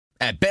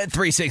At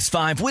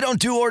Bet365, we don't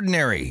do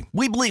ordinary.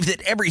 We believe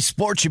that every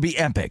sport should be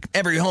epic.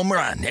 Every home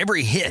run,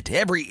 every hit,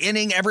 every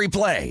inning, every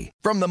play.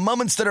 From the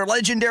moments that are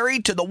legendary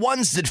to the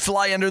ones that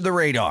fly under the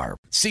radar.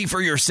 See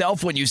for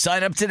yourself when you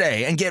sign up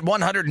today and get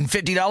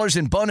 $150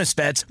 in bonus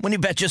bets when you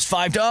bet just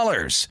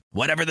 $5.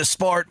 Whatever the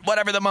sport,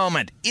 whatever the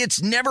moment,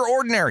 it's never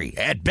ordinary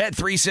at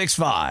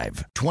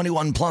Bet365.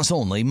 21 plus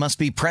only. Must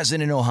be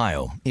present in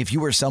Ohio. If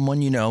you or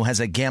someone you know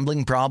has a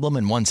gambling problem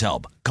and wants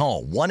help,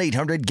 call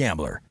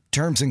 1-800-GAMBLER.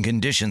 Terms and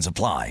conditions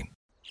apply.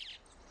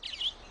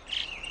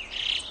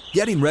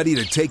 Getting ready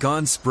to take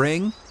on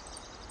spring?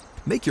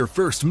 Make your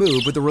first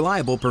move with the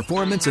reliable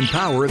performance and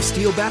power of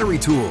Steel battery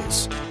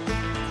tools.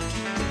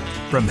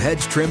 From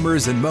hedge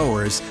trimmers and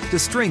mowers to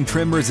string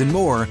trimmers and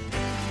more,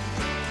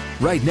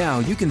 right now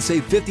you can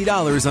save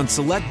 $50 on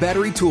select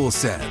battery tool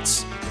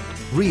sets.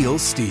 Real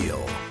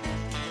Steel.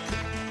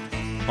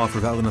 Offer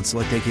valid on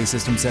select AK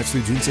system sets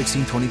through June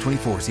 16,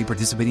 2024. See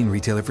participating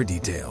retailer for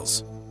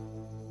details.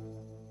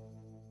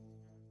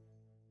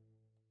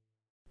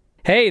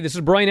 Hey, this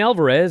is Brian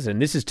Alvarez,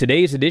 and this is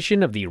today's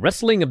edition of the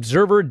Wrestling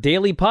Observer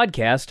Daily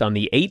Podcast on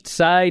the 8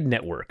 Side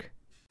Network.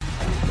 Are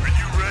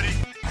you ready?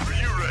 Are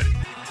you ready?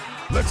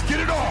 Let's get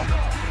it on!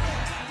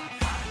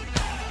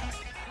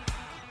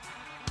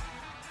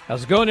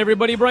 How's it going,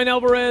 everybody? Brian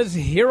Alvarez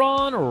here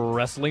on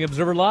Wrestling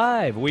Observer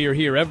Live. We are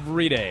here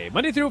every day,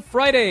 Monday through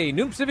Friday,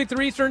 noon Pacific,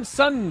 3 Eastern,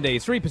 Sunday,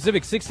 3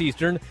 Pacific, 6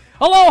 Eastern.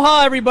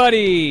 Aloha,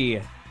 everybody!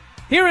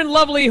 Here in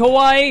lovely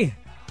Hawaii.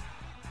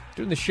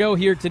 Doing the show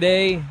here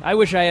today. I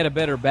wish I had a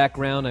better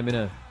background. I'm in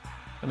a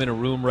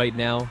room right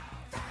now.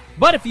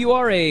 But if you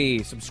are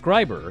a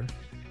subscriber,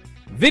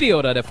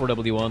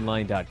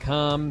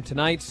 video.f4wonline.com.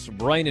 Tonight's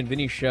Brian and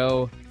Vinny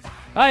show.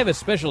 I have a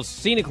special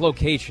scenic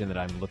location that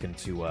I'm looking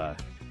to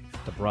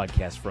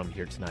broadcast from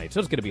here tonight. So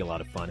it's going to be a lot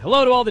of fun.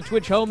 Hello to all the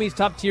Twitch homies,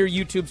 top tier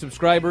YouTube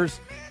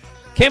subscribers.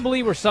 Can't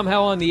believe we're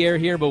somehow on the air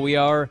here, but we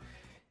are.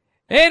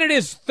 And it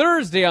is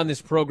Thursday on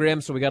this program,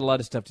 so we got a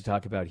lot of stuff to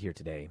talk about here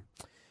today.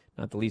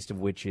 Not the least of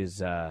which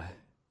is my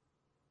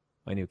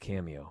new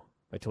cameo.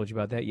 I told you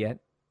about that yet?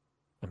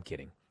 I'm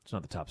kidding. It's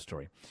not the top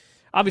story.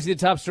 Obviously, the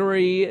top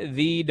story,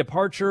 the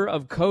departure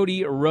of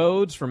Cody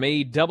Rhodes from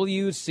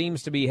AEW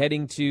seems to be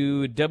heading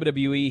to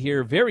WWE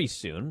here very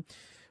soon.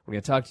 We're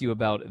going to talk to you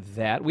about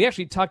that. We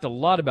actually talked a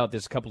lot about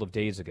this a couple of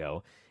days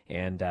ago,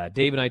 and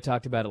Dave and I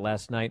talked about it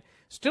last night.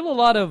 Still a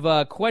lot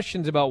of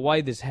questions about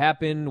why this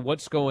happened,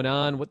 what's going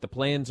on, what the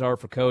plans are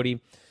for Cody.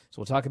 So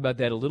we'll talk about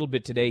that a little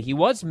bit today. He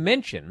was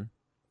mentioned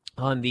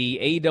on the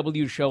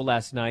AEW show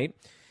last night,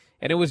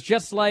 and it was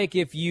just like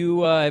if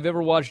you have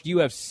ever watched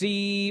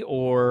UFC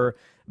or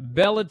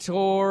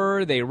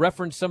Bellator, they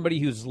reference somebody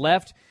who's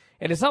left,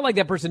 and it's not like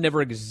that person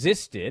never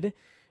existed.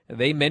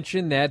 They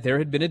mentioned that there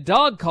had been a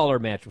dog collar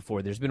match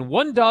before. There's been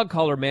one dog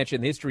collar match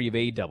in the history of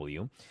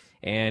AEW,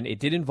 and it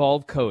did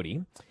involve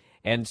Cody,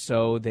 and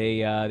so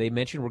they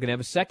mentioned we're going to have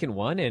a second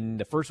one, and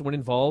the first one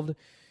involved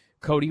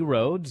Cody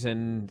Rhodes,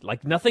 and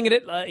like nothing in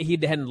it, he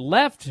hadn't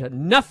left,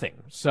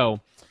 nothing.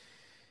 So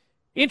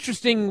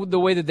interesting the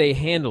way that they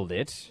handled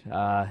it.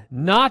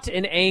 Not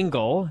an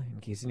angle,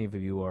 in case any of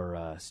you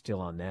are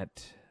still on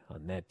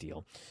that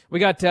deal. We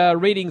got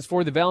ratings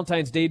for the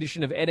Valentine's Day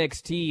edition of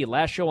NXT,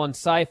 last show on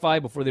Sci-Fi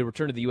before they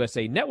return to the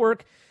USA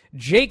Network.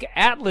 Jake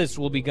Atlas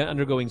will be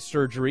undergoing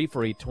surgery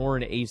for a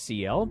torn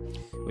ACL.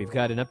 We've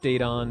got an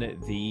update on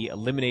the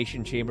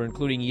Elimination Chamber,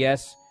 including,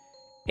 yes,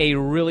 a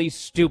really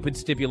stupid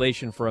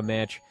stipulation for a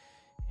match,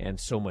 and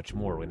so much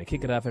more. We're going to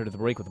kick it off after the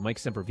break with Mike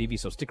Sempervive,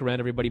 so stick around,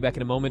 everybody. Back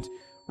in a moment.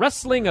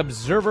 Wrestling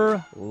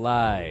Observer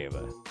Live.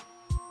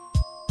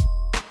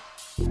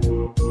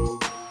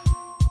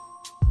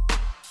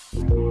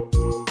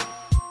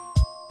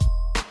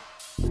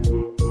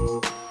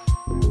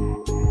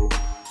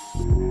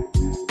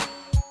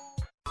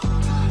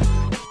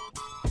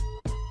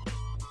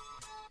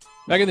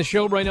 Back in the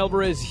show, Brian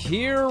Alvarez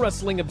here,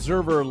 Wrestling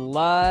Observer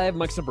Live.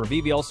 Mike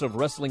Sempervive, also of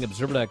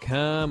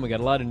WrestlingObserver.com. We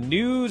got a lot of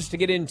news to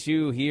get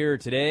into here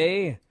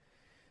today.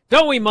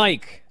 Don't we,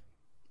 Mike?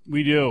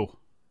 We do.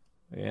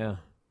 Yeah.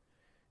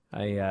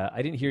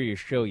 I didn't hear your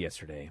show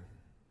yesterday,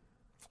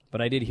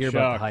 but I did hear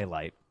about the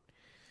highlight,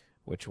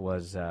 which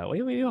was, what do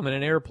you do? I'm in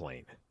an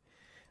airplane.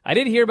 I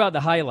did hear about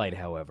the highlight,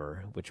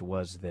 however, which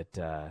was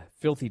that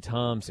Filthy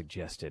Tom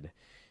suggested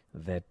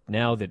that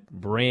now that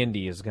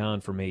Brandy is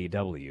gone from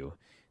AEW,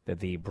 that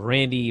the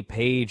Brandy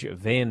Page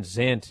Van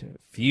Zant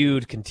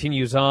feud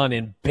continues on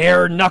in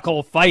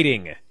bare-knuckle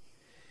fighting.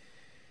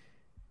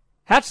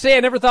 Have to say I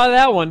never thought of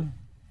that one,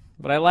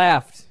 but I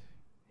laughed.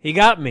 He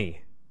got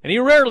me, and he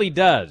rarely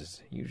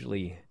does.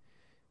 Usually,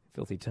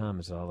 Filthy Tom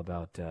is all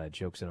about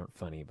jokes that aren't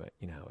funny, but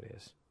you know how it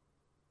is.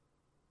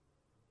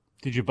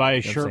 Did you buy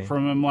a shirt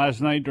from him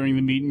last night during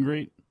the meet and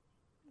greet?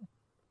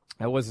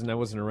 I wasn't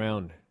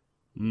around.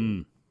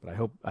 But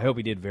I hope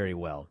he did very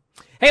well.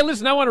 Hey,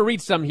 listen, I want to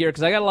read some here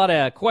because I got a lot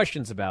of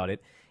questions about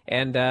it,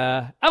 and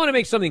I want to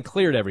make something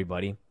clear to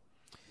everybody.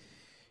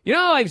 You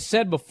know, I've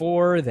said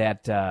before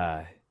that,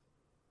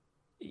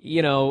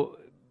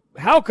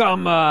 how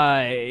come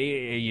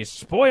you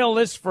spoil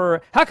this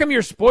for? How come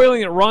you're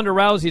spoiling that Ronda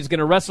Rousey is going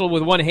to wrestle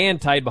with one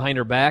hand tied behind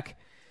her back,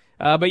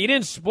 but you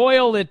didn't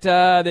spoil that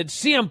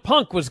CM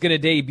Punk was going to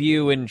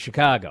debut in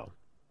Chicago?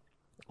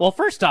 Well,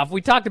 first off,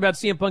 we talked about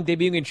CM Punk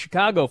debuting in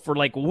Chicago for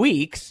like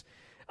weeks.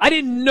 I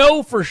didn't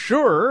know for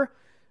sure,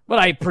 but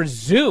I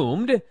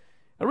presumed.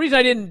 The reason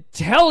I didn't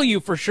tell you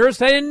for sure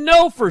is I didn't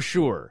know for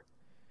sure.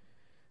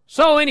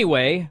 So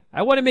anyway,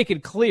 I want to make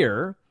it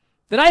clear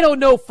that I don't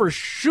know for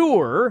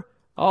sure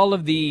all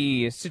of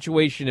the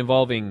situation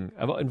involving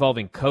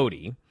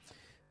Cody.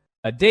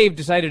 Dave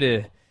decided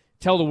to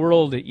tell the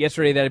world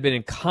yesterday that I'd been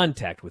in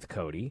contact with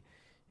Cody.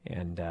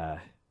 And,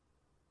 I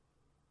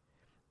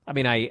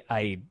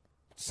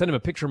sent him a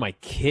picture of my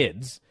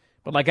kids.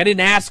 But, I didn't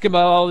ask him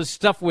about all this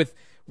stuff with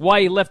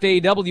why he left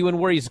AEW and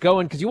where he's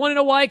going. Because you want to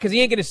know why? Because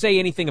he ain't going to say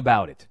anything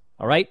about it.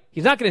 All right?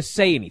 He's not going to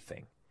say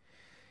anything.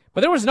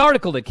 But there was an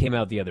article that came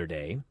out the other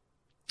day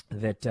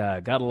that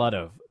got a lot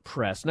of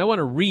press. And I want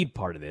to read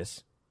part of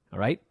this. All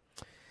right?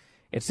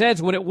 It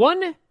says, what at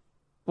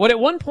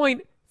one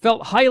point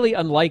felt highly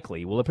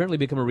unlikely will apparently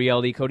become a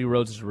reality. Cody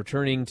Rhodes is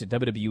returning to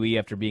WWE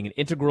after being an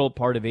integral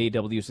part of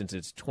AEW since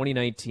its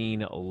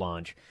 2019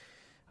 launch.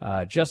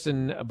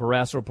 Justin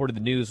Barrasso reported the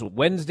news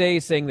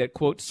Wednesday, saying that,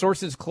 quote,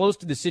 sources close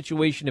to the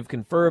situation have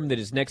confirmed that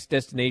his next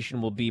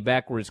destination will be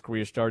back where his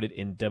career started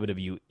in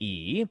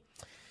WWE.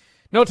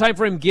 No time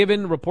frame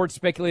given. Reports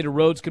speculated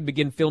Rhodes could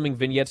begin filming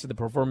vignettes at the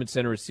Performance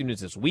Center as soon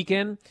as this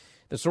weekend.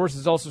 The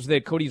sources also say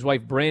that Cody's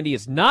wife, Brandi,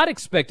 is not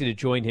expected to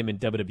join him in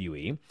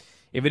WWE.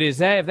 If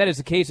that is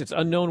the case, it's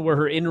unknown where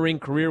her in-ring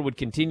career would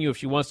continue if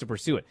she wants to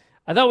pursue it.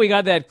 I thought we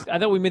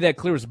made that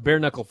clear as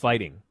bare-knuckle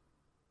fighting.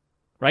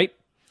 Right?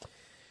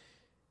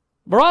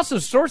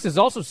 Barrasso's sources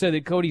also said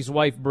that Cody's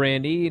wife,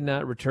 Brandi,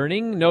 not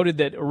returning, noted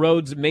that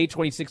Rhodes' May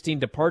 2016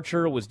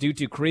 departure was due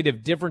to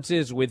creative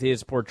differences with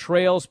his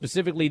portrayal,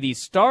 specifically the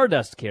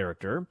Stardust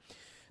character.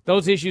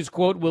 Those issues,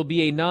 quote, will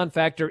be a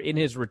non-factor in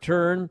his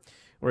return,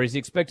 where he's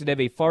expected to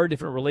have a far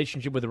different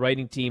relationship with the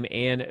writing team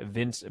and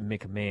Vince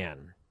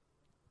McMahon.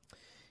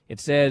 It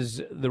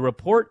says the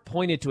report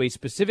pointed to a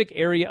specific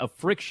area of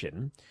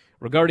friction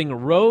regarding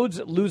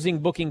Rhodes losing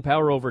booking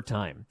power over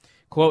time.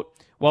 Quote,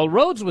 while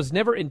Rhodes was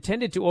never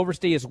intended to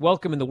overstay his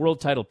welcome in the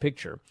world title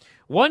picture,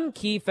 one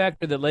key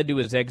factor that led to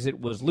his exit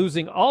was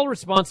losing all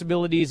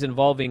responsibilities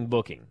involving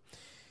booking.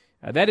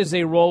 That is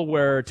a role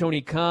where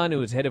Tony Khan,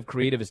 who is head of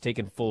creative, has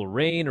taken full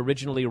reign.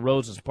 Originally,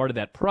 Rhodes was part of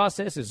that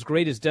process. As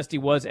great as Dusty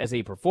was as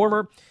a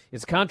performer,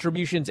 his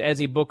contributions as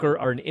a booker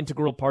are an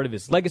integral part of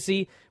his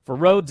legacy. For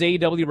Rhodes,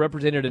 AEW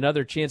represented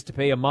another chance to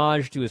pay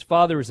homage to his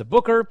father as a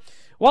booker,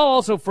 while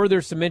also further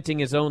cementing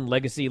his own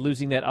legacy.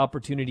 Losing that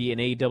opportunity in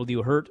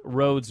AEW hurt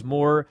Rhodes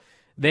more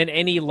than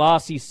any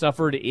loss he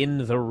suffered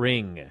in the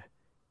ring,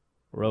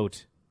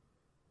 wrote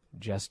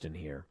Justin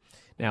here.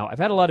 Now, I've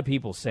had a lot of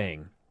people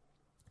saying,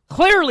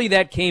 clearly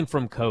that came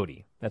from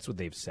Cody. That's what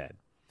they've said.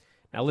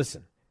 Now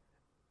listen,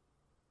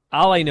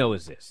 all I know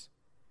is this.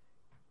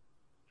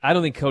 I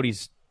don't think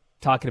Cody's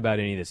talking about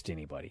any of this to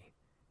anybody.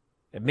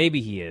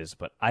 Maybe he is,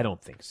 but I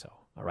don't think so.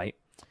 All right?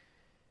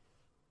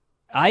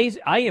 I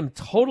am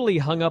totally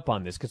hung up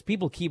on this because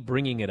people keep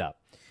bringing it up.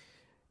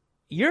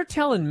 You're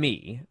telling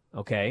me,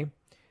 okay,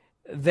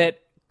 that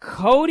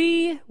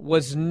Cody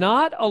was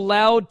not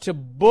allowed to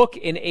book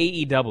in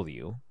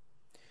AEW,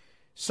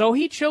 so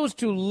he chose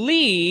to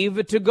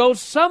leave to go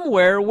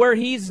somewhere where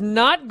he's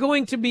not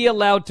going to be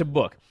allowed to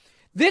book.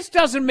 This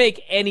doesn't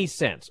make any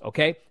sense,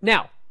 okay?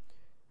 Now,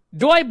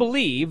 do I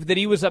believe that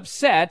he was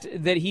upset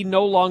that he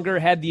no longer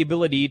had the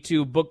ability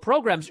to book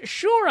programs?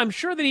 Sure, I'm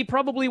sure that he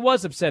probably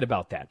was upset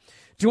about that.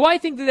 Do I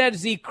think that that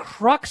is the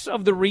crux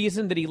of the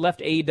reason that he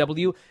left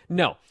AEW?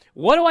 No.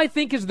 What do I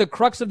think is the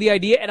crux of the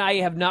idea? And I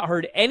have not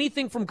heard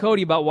anything from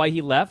Cody about why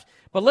he left.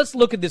 But let's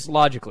look at this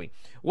logically.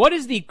 What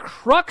is the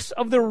crux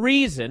of the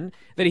reason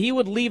that he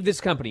would leave this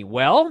company?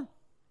 Well,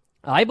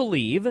 I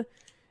believe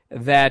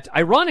that,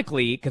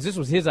 ironically, because this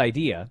was his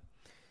idea,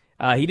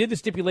 he did the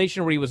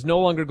stipulation where he was no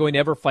longer going to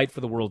ever fight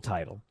for the world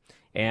title.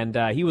 And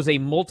he was a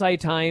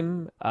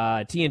multi-time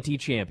TNT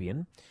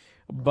champion.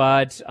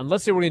 But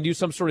unless they were going to do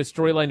some sort of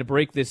storyline to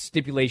break this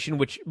stipulation,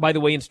 which, by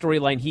the way, in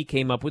storyline he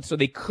came up with, so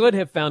they could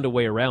have found a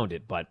way around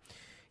it. But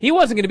he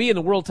wasn't going to be in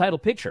the world title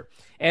picture.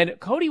 And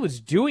Cody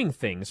was doing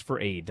things for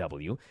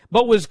AEW,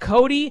 but was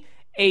Cody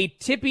a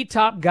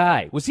tippy-top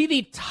guy? Was he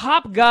the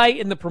top guy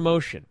in the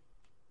promotion?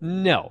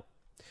 No.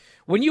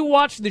 When you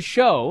watch the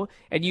show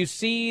and you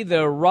see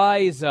the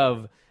rise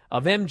of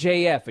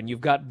MJF, and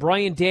you've got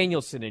Bryan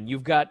Danielson, and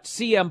you've got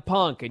CM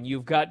Punk, and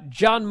you've got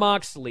Jon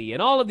Moxley,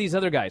 and all of these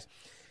other guys,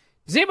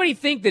 does anybody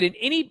think that at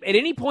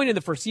any point in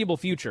the foreseeable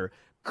future,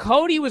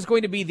 Cody was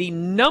going to be the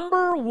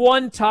number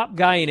one top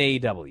guy in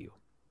AEW?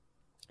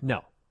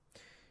 No.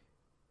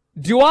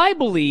 Do I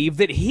believe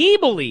that he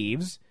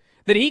believes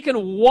that he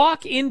can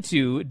walk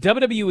into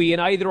WWE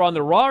and either on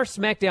the Raw or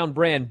SmackDown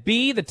brand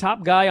be the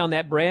top guy on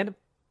that brand?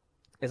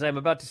 As I'm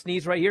about to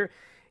sneeze right here.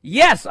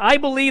 Yes, I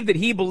believe that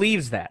he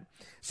believes that.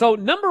 So,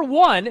 number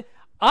one,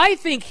 I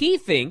think he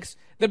thinks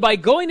that by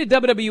going to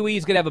WWE,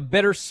 he's going to have a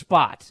better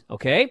spot,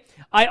 okay?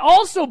 I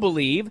also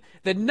believe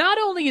that not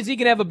only is he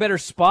going to have a better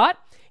spot,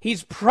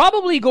 he's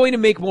probably going to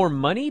make more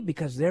money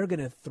because they're going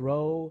to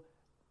throw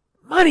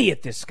money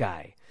at this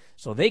guy.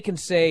 So they can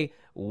say,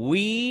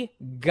 we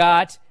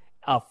got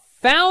a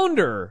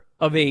founder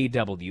of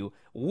AEW.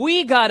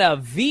 We got a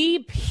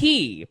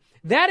VP.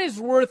 That is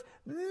worth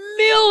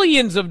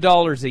millions of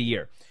dollars a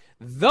year.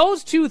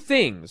 Those two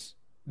things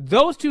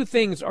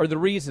are the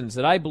reasons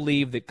that I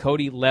believe that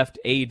Cody left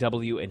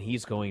AEW and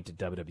he's going to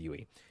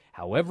WWE.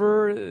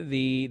 However,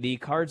 the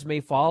cards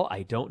may fall,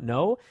 I don't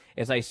know.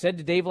 As I said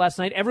to Dave last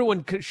night,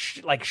 everyone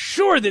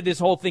sure that this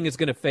whole thing is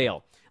going to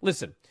fail.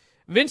 Listen,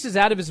 Vince is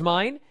out of his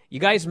mind. You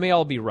guys may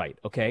all be right,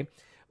 okay?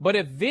 But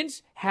if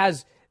Vince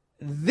has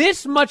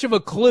this much of a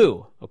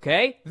clue,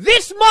 okay?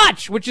 This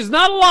much, which is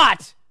not a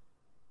lot.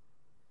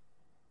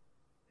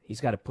 He's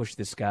got to push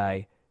this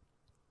guy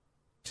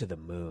to the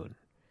moon.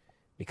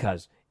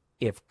 Because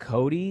if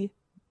Cody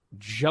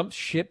jumps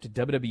ship to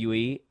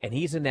WWE and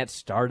he's in that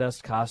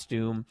Stardust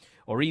costume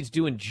or he's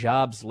doing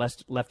jobs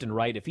left and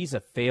right, if he's a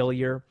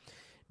failure,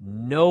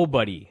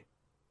 nobody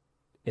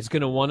is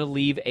going to want to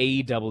leave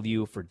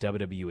AEW for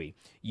WWE.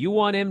 You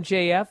want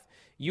MJF,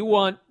 you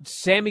want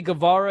Sammy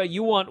Guevara,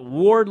 you want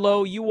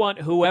Wardlow, you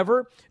want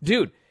whoever.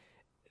 Dude,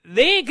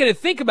 they ain't going to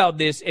think about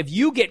this if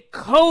you get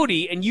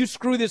Cody and you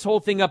screw this whole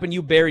thing up and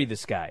you bury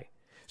this guy.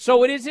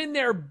 So it is in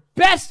their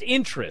best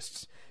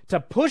interests to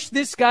push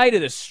this guy to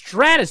the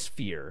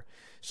stratosphere.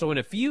 So in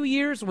a few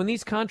years, when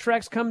these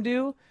contracts come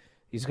due,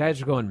 these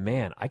guys are going,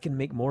 man, I can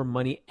make more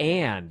money,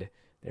 and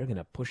they're going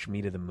to push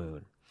me to the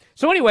moon.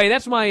 So anyway,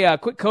 that's my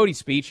quick Cody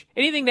speech.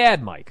 Anything to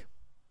add, Mike?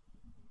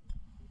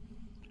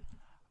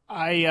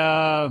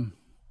 I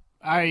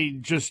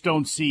just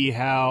don't see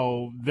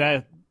how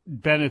that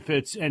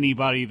benefits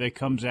anybody that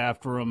comes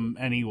after him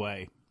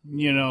anyway.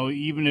 You know,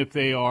 even if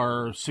they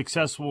are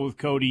successful with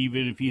Cody,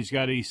 even if he's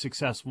got a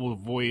successful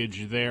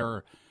voyage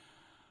there,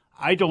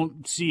 I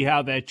don't see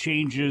how that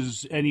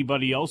changes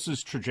anybody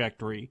else's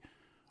trajectory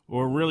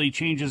or really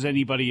changes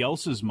anybody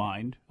else's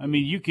mind. I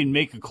mean, you can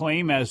make a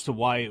claim as to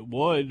why it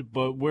would,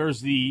 but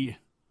where's the...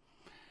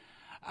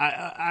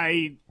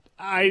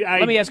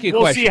 Let me ask you a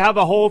question. We'll see how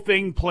the whole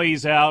thing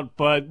plays out,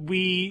 but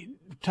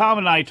Tom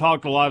and I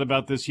talked a lot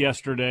about this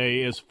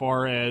yesterday as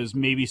far as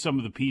maybe some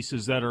of the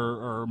pieces that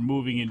are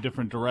moving in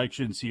different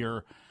directions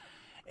here.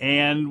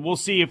 And we'll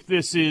see if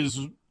this is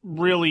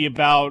really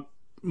about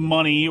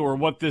money or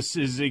what this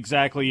is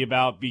exactly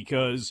about,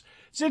 because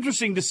it's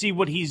interesting to see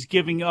what he's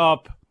giving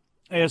up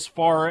as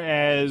far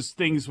as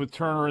things with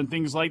Turner and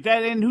things like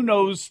that. And who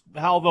knows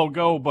how they'll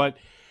go, but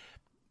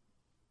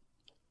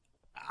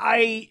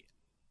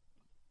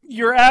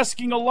you're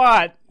asking a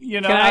lot,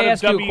 you know, out of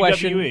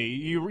WWE.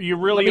 You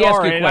really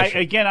are. And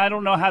I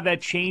don't know how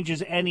that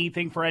changes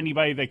anything for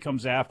anybody that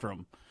comes after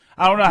him.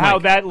 I don't know how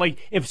that, like,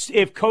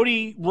 if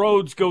Cody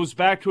Rhodes goes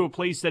back to a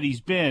place that he's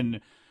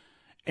been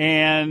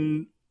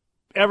and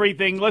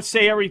everything, let's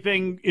say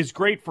everything is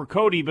great for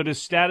Cody, but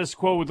his status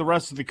quo with the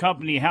rest of the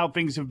company, how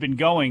things have been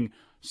going,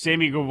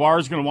 Sammy Guevara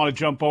is going to want to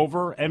jump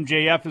over.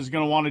 MJF is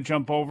going to want to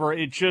jump over.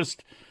 It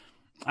just,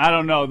 I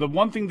don't know. The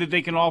one thing that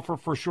they can offer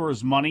for sure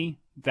is money.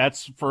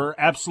 That's for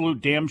absolute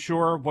damn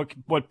sure.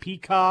 What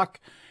Peacock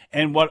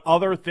and what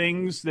other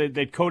things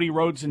that Cody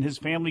Rhodes and his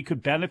family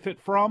could benefit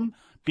from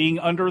being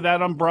under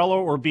that umbrella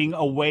or being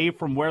away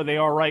from where they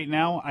are right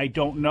now, I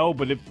don't know.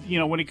 But if, you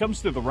know, when it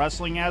comes to the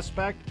wrestling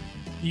aspect,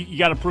 you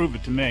got to prove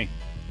it to me.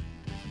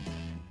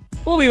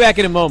 We'll be back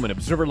in a moment.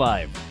 Observer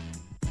Live.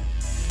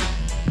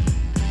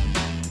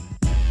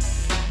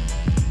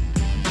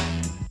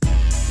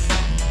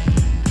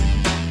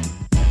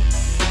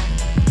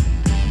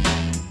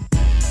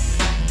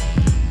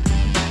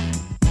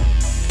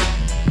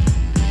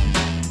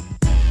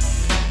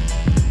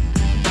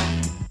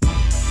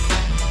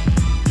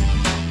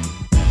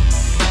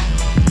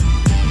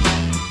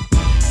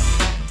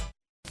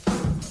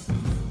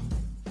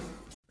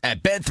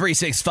 At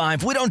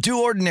Bet365, we don't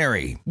do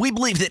ordinary. We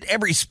believe that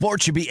every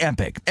sport should be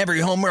epic. Every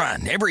home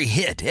run, every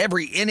hit,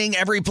 every inning,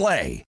 every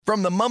play.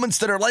 From the moments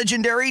that are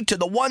legendary to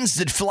the ones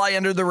that fly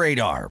under the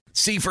radar.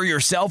 See for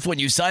yourself when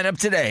you sign up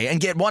today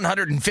and get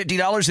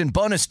 $150 in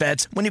bonus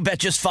bets when you bet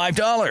just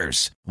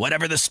 $5.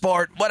 Whatever the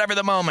sport, whatever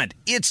the moment,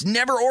 it's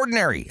never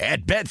ordinary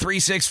at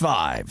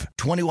Bet365.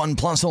 21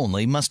 plus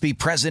only. Must be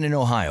present in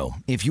Ohio.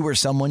 If you or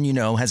someone you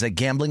know has a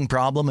gambling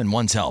problem and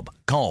wants help,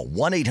 call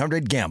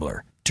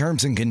 1-800-GAMBLER.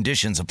 Terms and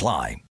conditions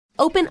apply.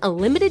 Open a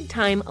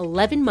limited-time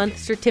 11-month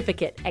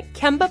certificate at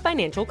Kemba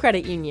Financial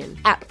Credit Union.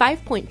 At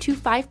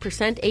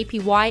 5.25%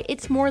 APY,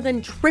 it's more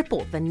than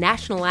triple the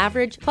national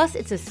average, plus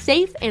it's a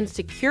safe and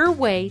secure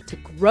way to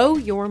grow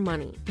your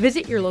money.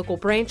 Visit your local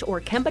branch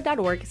or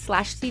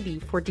kemba.org/CD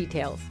for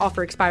details.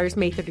 Offer expires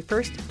May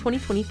 31st,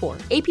 2024.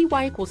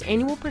 APY equals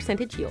annual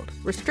percentage yield.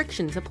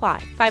 Restrictions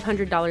apply.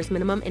 $500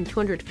 minimum and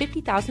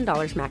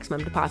 $250,000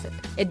 maximum deposit.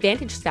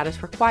 Advantage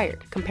status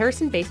required.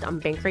 Comparison based on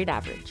bank rate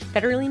average.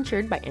 Federally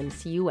insured by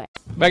NCUA.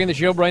 Back in the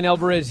show, Brian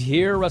Alvarez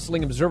here,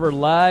 Wrestling Observer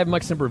Live.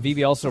 Mike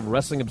Sempervive, also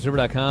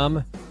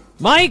WrestlingObserver.com.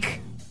 Mike,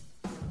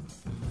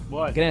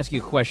 What? I'm going to ask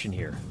you a question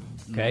here,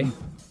 okay? I'm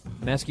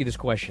going to ask you this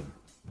question.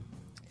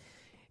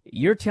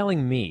 You're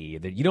telling me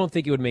that you don't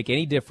think it would make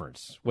any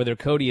difference whether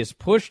Cody is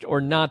pushed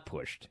or not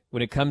pushed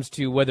when it comes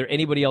to whether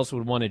anybody else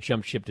would want to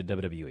jump ship to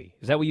WWE.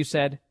 Is that what you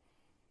said?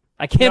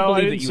 I can't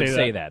believe that you would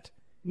say that.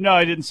 No,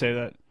 I didn't say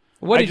that.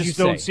 What did you say? I just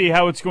don't see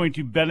how it's going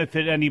to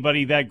benefit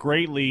anybody that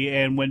greatly.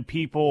 And when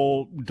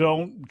people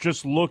don't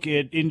just look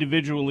at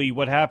individually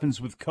what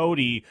happens with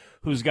Cody,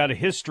 who's got a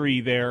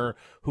history there,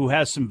 who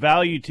has some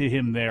value to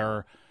him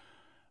there,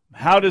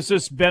 how does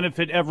this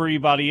benefit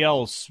everybody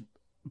else?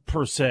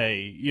 Per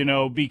se,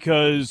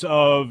 because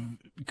of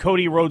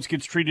Cody Rhodes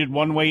gets treated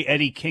one way,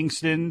 Eddie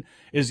Kingston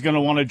is going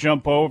to want to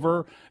jump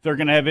over. They're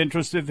going to have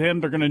interest in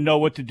him. They're going to know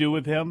what to do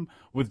with him,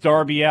 with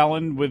Darby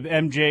Allin, with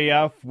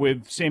MJF,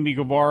 with Sammy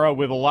Guevara,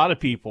 with a lot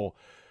of people.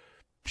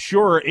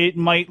 Sure, it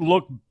might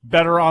look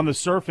better on the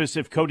surface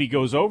if Cody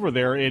goes over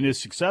there and is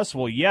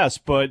successful, yes,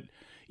 but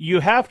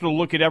you have to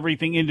look at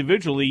everything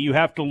individually. You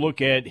have to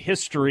look at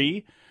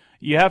history.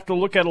 You have to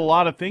look at a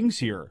lot of things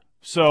here.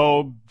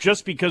 So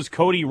just because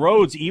Cody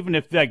Rhodes, even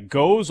if that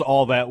goes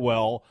all that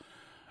well,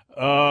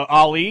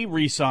 Ali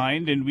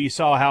re-signed, and we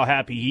saw how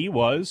happy he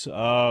was.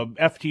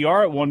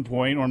 FTR at one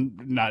point, or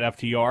not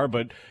FTR,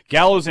 but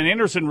Gallows and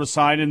Anderson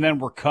re-signed and then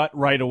were cut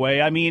right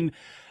away. I mean,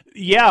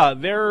 yeah,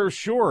 they're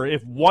sure.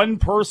 If one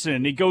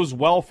person, it goes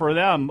well for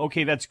them,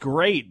 okay, that's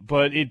great,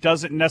 but it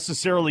doesn't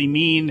necessarily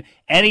mean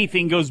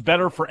anything goes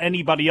better for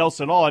anybody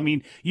else at all. I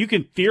mean, you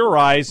can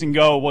theorize and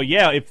go, well,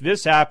 yeah, if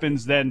this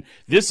happens, then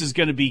this is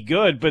going to be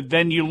good, but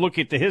then you look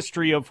at the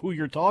history of who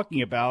you're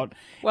talking about.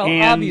 Well,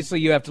 obviously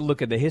you have to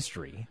look at the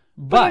history.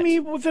 But I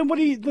mean, then what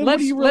are you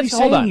really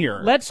saying here?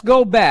 Let's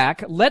go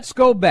back to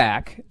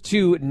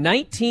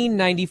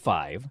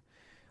 1995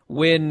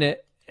 when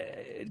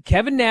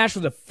Kevin Nash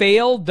was a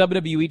failed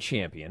WWE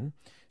champion.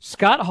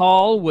 Scott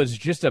Hall was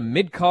just a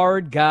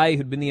mid-card guy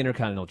who'd been the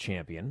Intercontinental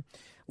champion.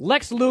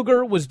 Lex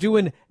Luger was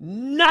doing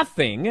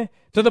nothing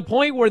to the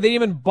point where they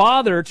didn't even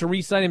bother to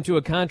re-sign him to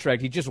a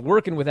contract. He's just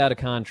working without a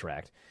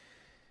contract.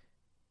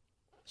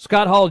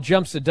 Scott Hall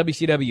jumps to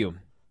WCW.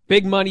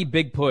 Big money,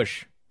 big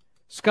push.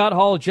 Scott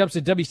Hall jumps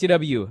to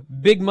WCW.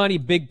 Big money,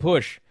 big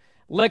push.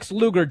 Lex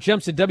Luger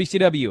jumps to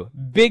WCW.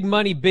 Big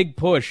money, big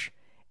push.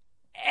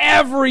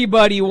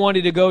 Everybody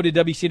wanted to go to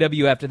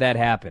WCW after that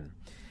happened.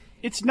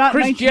 It's not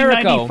Chris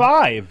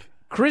 1995.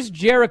 Chris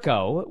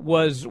Jericho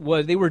was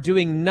they were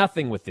doing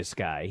nothing with this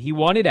guy. He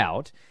wanted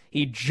out.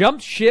 He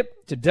jumped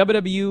ship to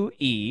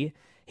WWE.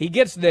 He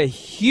gets the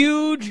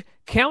huge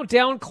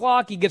countdown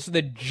clock. He gets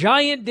the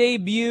giant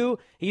debut.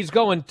 He's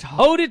going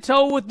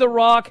toe-to-toe with The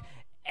Rock.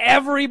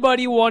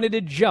 Everybody wanted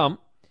to jump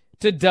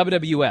to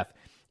WWF.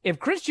 If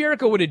Chris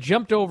Jericho would have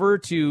jumped over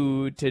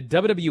to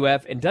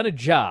WWF and done a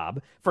job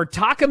for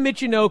Taka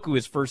Michinoku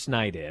his first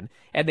night in,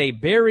 and they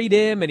buried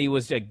him and he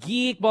was a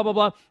geek, blah, blah,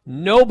 blah,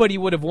 nobody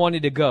would have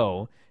wanted to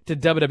go to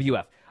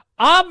WWF.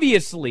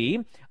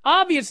 Obviously,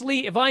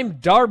 if I'm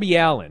Darby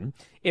Allin,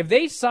 if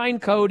they sign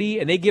Cody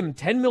and they give him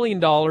 $10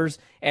 million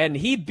and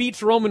he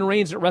beats Roman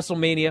Reigns at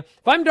WrestleMania,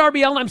 if I'm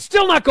Darby Allin, I'm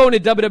still not going to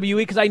WWE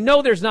because I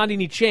know there's not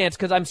any chance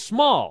because I'm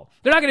small.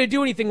 They're not going to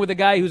do anything with a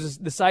guy who's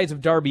the size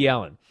of Darby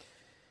Allin.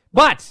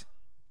 But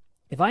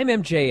if I'm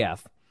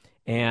MJF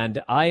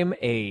and I'm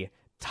a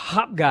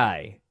top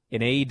guy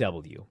in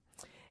AEW,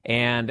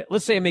 and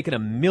let's say I'm making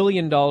 $1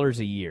 million a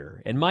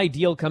year, and my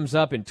deal comes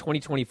up in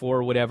 2024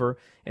 or whatever,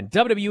 and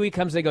WWE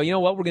comes, they go, you know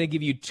what, we're going to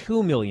give you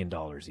 $2 million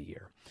a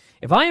year.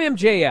 If I'm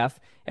MJF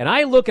and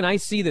I look and I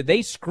see that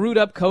they screwed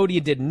up Cody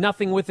and did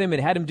nothing with him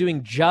and had him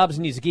doing jobs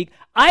and he's a geek,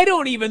 I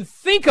don't even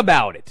think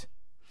about it.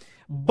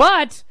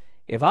 But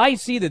if I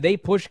see that they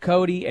pushed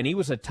Cody and he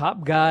was a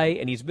top guy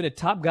and he's been a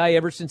top guy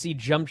ever since he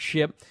jumped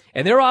ship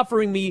and they're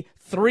offering me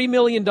 $3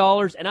 million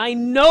and I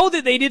know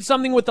that they did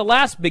something with the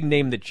last big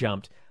name that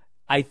jumped,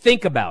 I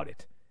think about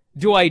it.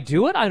 Do I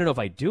do it? I don't know if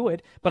I do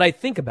it, but I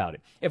think about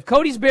it. If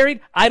Cody's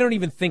buried, I don't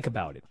even think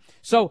about it.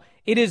 So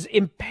it is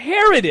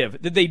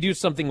imperative that they do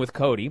something with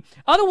Cody.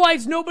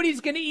 Otherwise,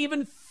 nobody's going to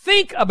even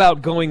think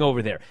about going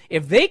over there.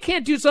 If they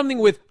can't do something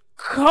with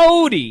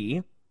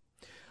Cody,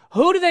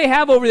 who do they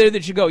have over there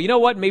that should go, you know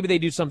what, maybe they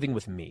do something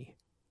with me?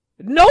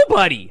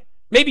 Nobody.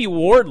 Maybe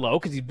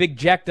Wardlow, because he's a big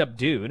jacked up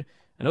dude.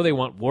 I know they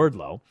want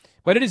Wardlow.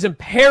 But it is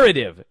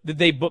imperative that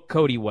they book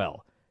Cody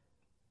well.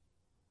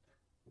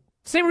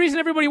 Same reason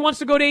everybody wants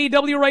to go to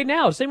AEW right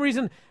now. Same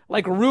reason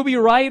like Ruby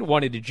Riott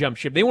wanted to jump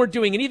ship. They weren't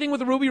doing anything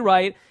with Ruby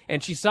Riott,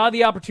 and she saw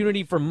the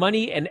opportunity for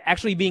money and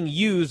actually being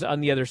used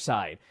on the other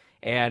side.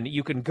 And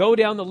you can go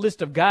down the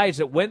list of guys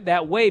that went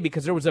that way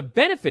because there was a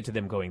benefit to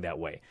them going that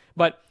way.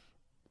 But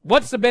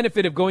what's the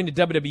benefit of going to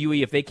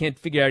WWE if they can't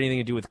figure out anything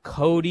to do with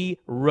Cody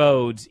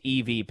Rhodes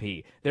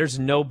EVP? There's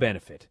no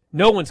benefit.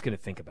 No one's going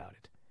to think about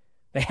it.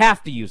 They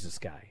have to use this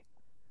guy.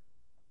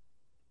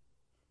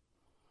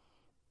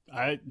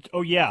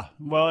 Yeah.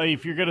 Well,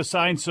 if you're going to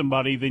sign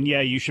somebody, then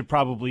yeah, you should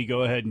probably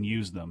go ahead and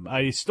use them.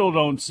 I still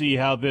don't see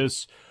how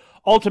this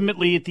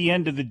ultimately at the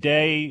end of the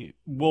day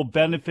will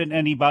benefit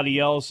anybody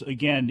else.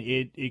 Again,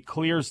 it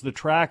clears the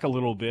track a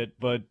little bit,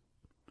 but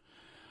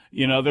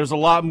there's a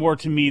lot more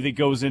to me that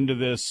goes into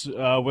this with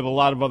a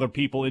lot of other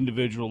people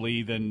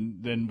individually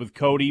than with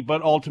Cody.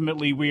 But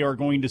ultimately, we are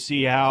going to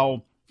see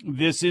how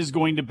this is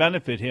going to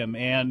benefit him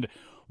and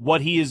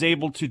what he is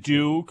able to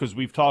do, because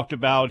we've talked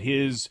about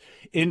his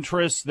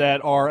interests that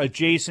are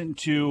adjacent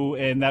to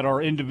and that are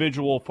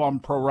individual from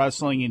pro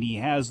wrestling, and he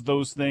has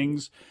those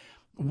things.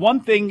 One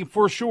thing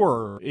for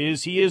sure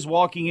is he is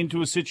walking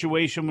into a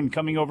situation when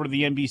coming over to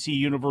the NBC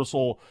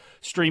Universal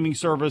streaming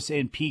service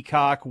and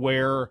Peacock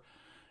where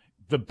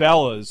the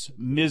Bellas,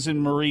 Miz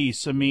and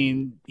Maurice, I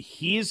mean,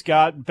 he's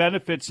got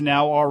benefits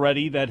now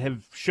already that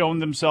have shown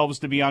themselves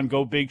to be on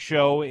Go Big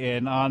Show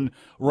and on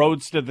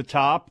Roads to the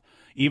Top,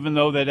 even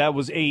though that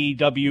was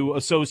AEW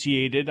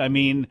associated. I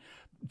mean,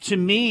 to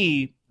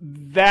me,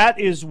 that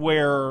is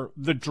where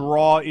the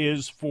draw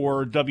is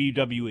for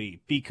WWE,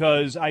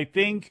 because I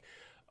think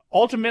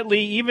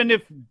ultimately, even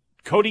if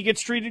Cody gets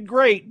treated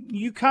great,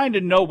 you kind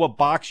of know what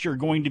box you're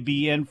going to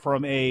be in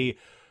from a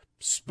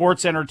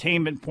sports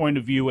entertainment point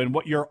of view and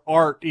what your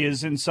art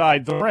is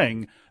inside the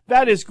ring.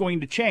 That is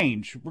going to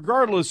change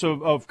regardless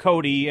of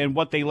Cody and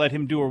what they let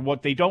him do or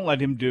what they don't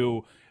let him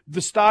do.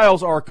 The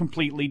styles are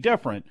completely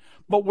different.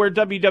 But where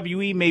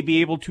WWE may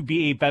be able to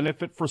be a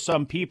benefit for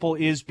some people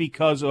is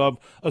because of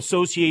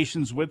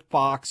associations with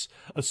Fox,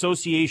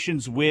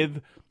 associations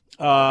with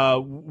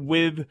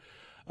Peacock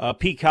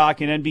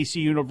and NBC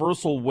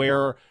Universal,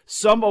 where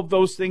some of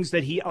those things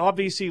that he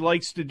obviously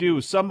likes to do,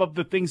 some of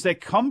the things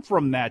that come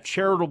from that,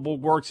 charitable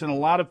works and a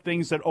lot of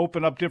things that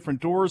open up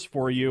different doors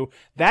for you,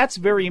 that's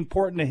very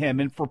important to him.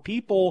 And for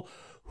people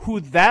who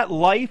that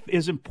life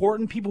is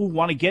important, people who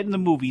want to get in the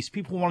movies,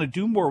 people who want to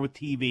do more with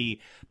TV,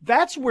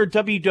 that's where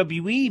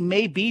WWE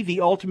may be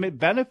the ultimate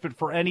benefit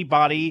for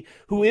anybody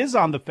who is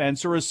on the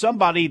fence or is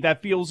somebody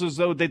that feels as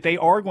though that they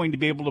are going to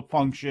be able to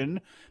function,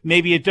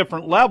 maybe at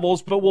different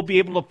levels, but will be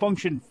able to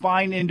function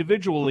fine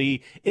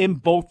individually in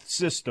both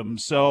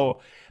systems. So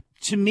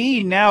to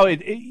me now,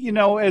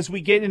 as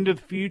we get into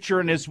the future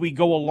and as we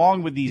go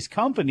along with these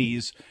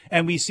companies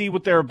and we see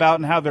what they're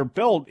about and how they're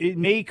built, it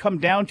may come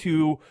down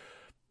to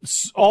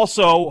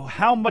also,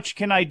 how much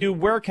can I do?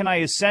 Where can I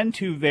ascend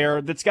to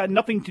there that's got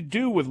nothing to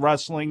do with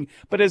wrestling,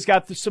 but has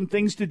got some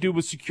things to do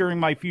with securing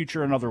my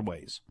future in other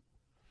ways?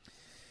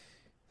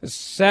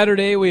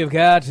 Saturday, we have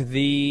got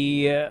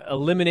the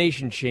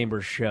Elimination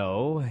Chamber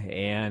show,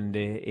 and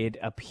it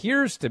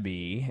appears to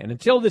be, and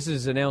until this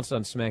is announced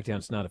on SmackDown,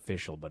 it's not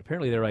official, but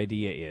apparently their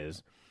idea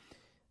is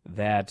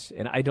that,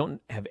 and I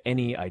don't have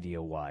any idea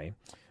why,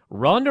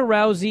 Ronda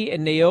Rousey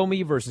and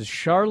Naomi versus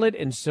Charlotte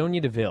and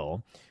Sonya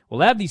Deville will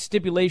have the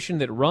stipulation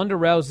that Ronda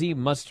Rousey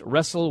must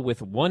wrestle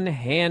with one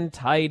hand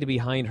tied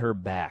behind her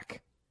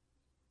back.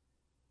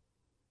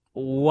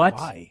 What?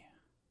 Why?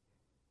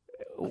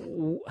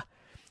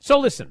 So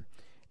listen,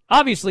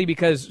 obviously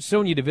because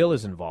Sonya Deville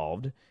is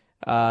involved,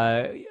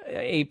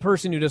 a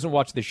person who doesn't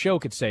watch the show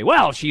could say,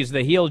 well, she's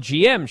the heel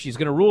GM. She's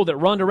going to rule that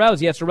Ronda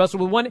Rousey has to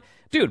wrestle with one.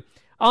 Dude,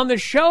 on the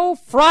show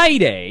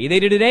Friday, they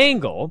did an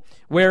angle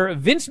where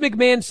Vince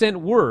McMahon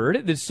sent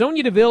word that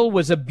Sonya Deville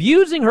was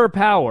abusing her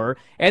power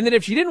and that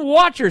if she didn't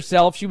watch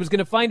herself, she was going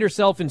to find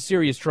herself in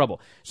serious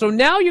trouble. So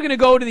now you're going to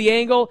go to the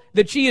angle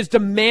that she is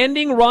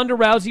demanding Ronda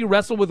Rousey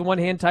wrestle with one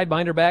hand tied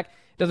behind her back.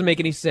 Doesn't make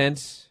any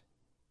sense.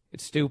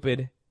 It's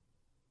stupid.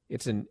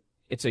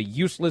 It's a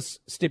useless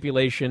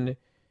stipulation,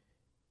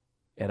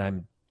 and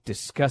I'm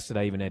disgusted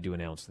I even had to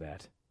announce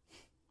that.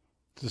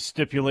 The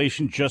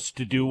stipulation just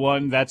to do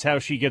one. That's how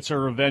she gets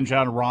her revenge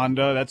on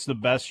Ronda. That's the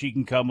best she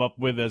can come up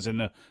with as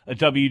a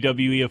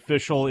WWE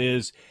official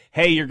is,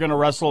 hey, you're going to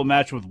wrestle a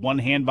match with one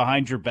hand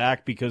behind your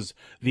back because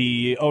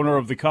the owner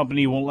of the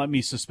company won't let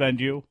me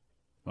suspend you.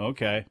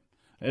 Okay.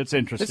 It's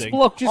interesting.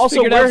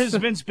 Also, where has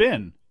Vince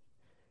been?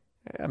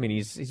 I mean,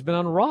 he's been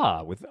on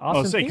Raw with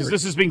Austin Theory. Because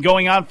this has been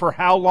going on for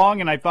how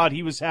long? And I thought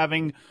he was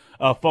having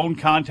phone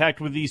contact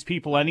with these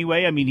people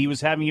anyway. I mean, he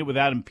was having it with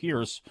Adam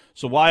Pearce.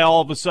 So why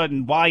all of a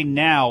sudden, why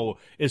now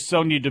is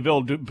Sonya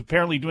Deville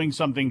apparently doing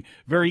something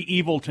very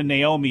evil to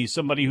Naomi,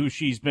 somebody who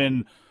she's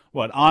been,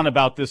 on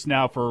about this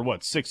now for,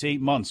 6-8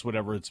 months,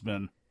 whatever it's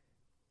been.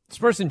 This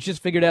person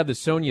just figured out that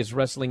Sonya is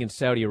wrestling in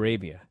Saudi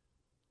Arabia.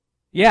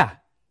 Yeah.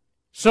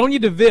 Sonya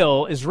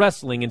Deville is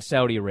wrestling in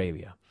Saudi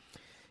Arabia.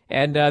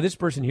 And this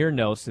person here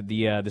notes that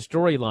the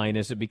storyline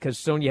is that because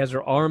Sonya has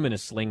her arm in a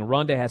sling,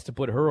 Ronda has to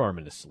put her arm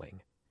in a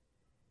sling.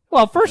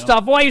 Well, first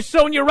off, why is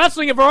Sonya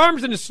wrestling if her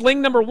arm's in a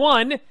sling, number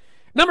one?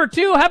 Number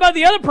two, how about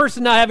the other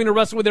person not having to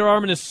wrestle with their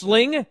arm in a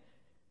sling?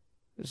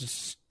 This is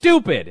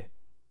stupid.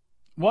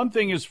 One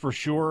thing is for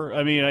sure,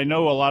 I mean, I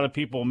know a lot of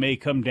people may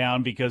come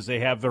down because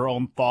they have their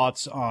own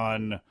thoughts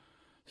on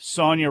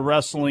Sonya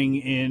wrestling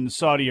in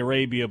Saudi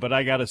Arabia, but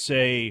I got to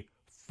say,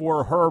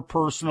 for her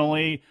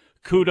personally,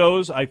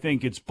 kudos. I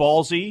think it's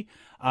ballsy.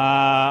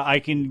 I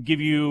can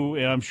give you,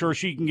 and I'm sure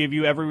she can give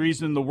you every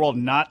reason in the world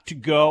not to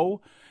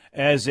go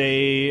as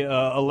a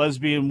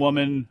lesbian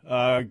woman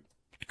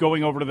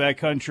going over to that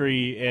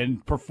country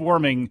and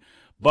performing,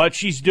 but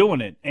she's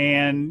doing it.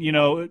 And,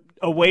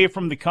 away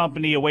from the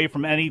company, away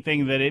from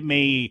anything that it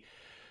may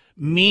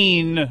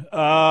mean.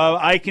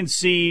 I can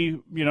see,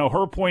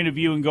 her point of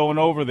view and going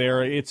over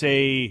there. It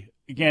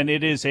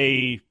is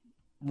a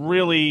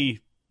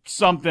really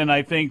something,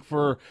 I think,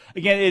 for,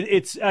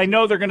 again, I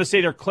know they're going to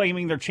say they're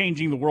claiming they're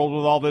changing the world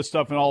with all this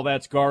stuff and all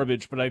that's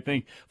garbage, but I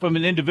think from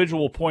an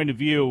individual point of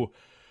view,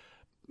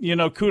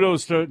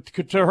 kudos to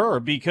her,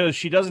 because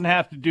she doesn't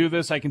have to do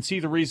this. I can see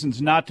the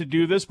reasons not to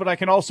do this, but I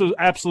can also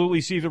absolutely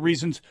see the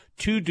reasons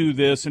to do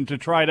this and to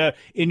try to,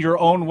 in your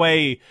own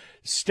way,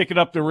 stick it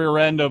up the rear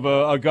end of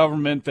a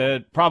government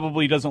that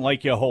probably doesn't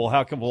like you a whole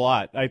heck of a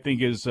lot. I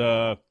think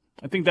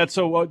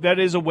that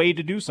is a way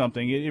to do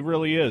something. It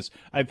really is.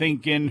 I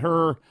think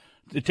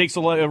it takes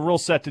a real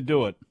set to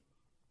do it.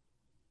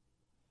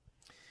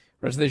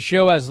 Rest of the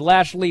show has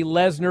Lashley,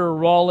 Lesnar,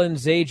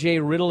 Rollins,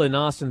 AJ, Riddle, and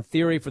Austin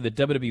Theory for the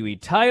WWE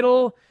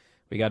title.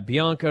 We got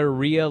Bianca,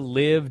 Rhea,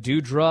 Liv,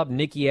 Doudrop,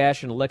 Nikki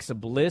Ash, and Alexa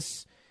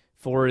Bliss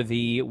for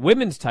the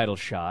women's title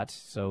shot.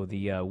 So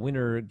the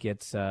winner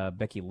gets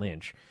Becky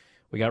Lynch.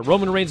 We got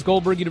Roman Reigns,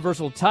 Goldberg,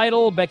 Universal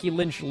title. Becky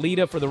Lynch,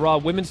 Lita for the Raw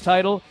women's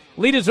title.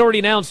 Lita's already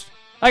announced.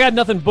 I got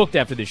nothing booked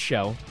after this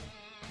show.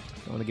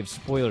 Don't want to give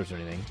spoilers or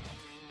anything.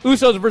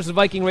 Usos versus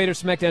Viking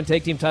Raiders SmackDown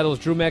Tag Team titles.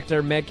 Drew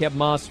McIntyre, Madcap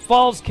Moss,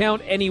 Falls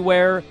Count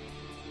Anywhere,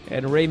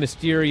 and Rey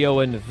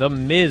Mysterio and The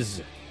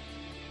Miz.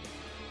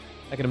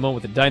 Back in a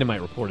moment with the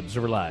Dynamite Report,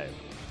 Observer Live.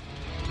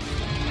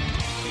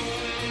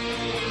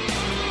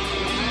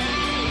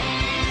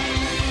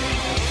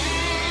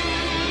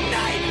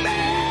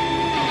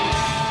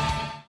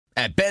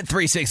 At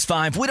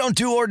Bet365, we don't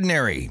do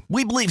ordinary.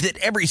 We believe that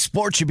every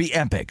sport should be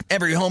epic.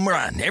 Every home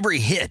run, every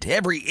hit,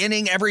 every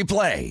inning, every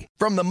play.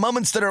 From the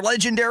moments that are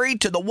legendary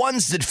to the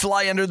ones that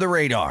fly under the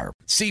radar.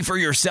 See for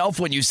yourself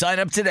when you sign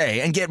up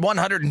today and get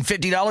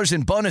 $150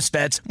 in bonus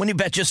bets when you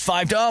bet just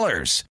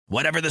 $5.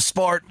 Whatever the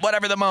sport,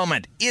 whatever the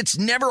moment, it's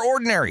never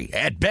ordinary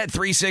at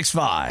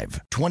Bet365.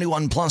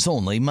 21 plus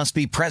only. Must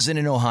be present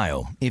in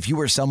Ohio. If you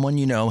or someone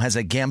you know has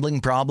a gambling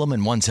problem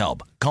and wants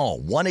help, call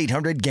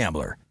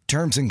 1-800-GAMBLER.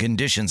 Terms and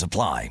conditions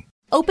apply.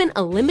 Open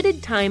a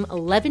limited-time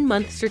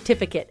 11-month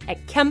certificate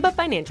at Kemba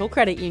Financial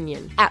Credit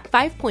Union. At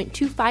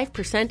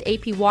 5.25%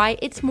 APY,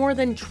 it's more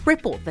than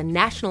triple the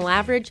national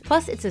average,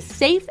 plus it's a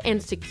safe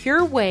and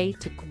secure way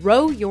to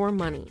grow your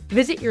money.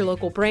 Visit your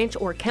local branch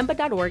or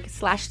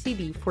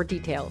kemba.org/CD for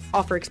details.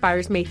 Offer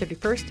expires May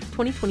 31st,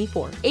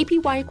 2024.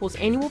 APY equals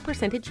annual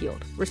percentage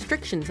yield.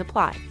 Restrictions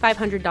apply.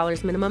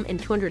 $500 minimum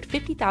and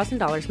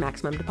 $250,000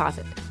 maximum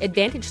deposit.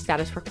 Advantage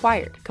status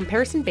required.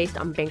 Comparison based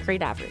on bank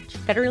rate average.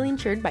 Federally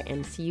insured by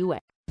NCUA.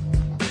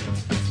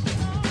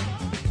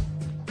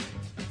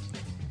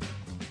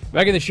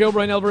 Back in the show,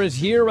 Brian Elber is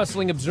here,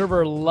 Wrestling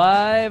Observer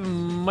Live.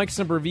 Mike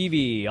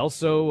Sempervive,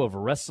 also of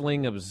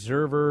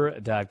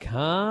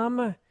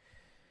WrestlingObserver.com.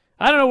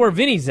 I don't know where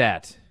Vinny's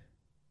at.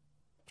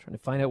 I'm trying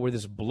to find out where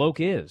this bloke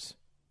is.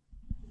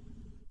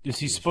 Is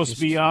he supposed to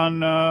be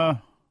on?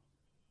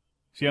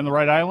 Is he on the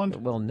right island?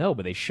 Well, no,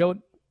 but they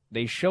showed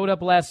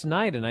up last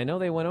night, and I know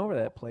they went over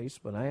that place,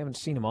 but I haven't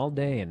seen him all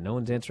day, and no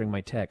one's answering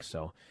my text,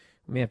 so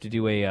we may have to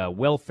do a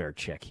welfare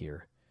check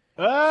here.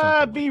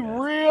 Be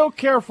real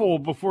careful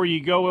before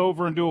you go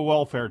over and do a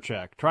welfare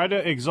check. Try to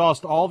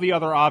exhaust all the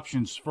other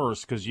options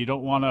first, because you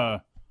don't want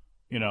to,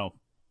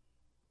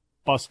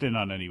 bust in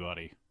on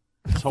anybody.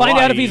 Find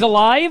out if he's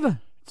alive?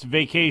 It's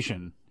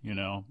vacation,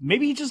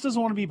 Maybe he just doesn't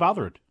want to be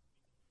bothered.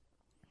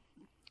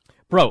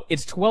 Bro,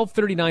 it's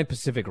 12:39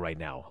 Pacific right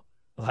now.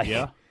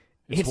 Yeah?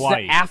 It's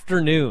the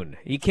afternoon.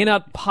 He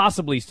cannot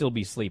possibly still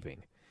be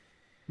sleeping.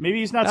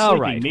 Maybe he's not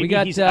sleeping. Right. Maybe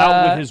he's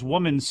out with his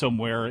woman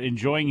somewhere,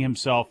 enjoying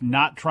himself,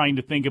 not trying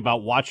to think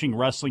about watching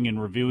wrestling and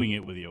reviewing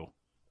it with you.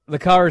 The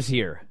car's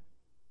here.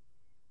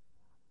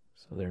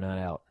 So they're not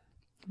out.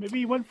 Maybe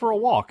he went for a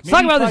walk. Let's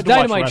talk about this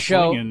Dynamite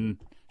show.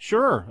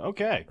 Sure,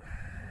 okay.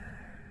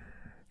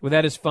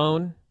 Without his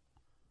phone?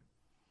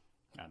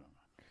 I don't know.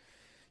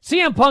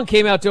 CM Punk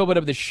came out to open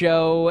up the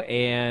show,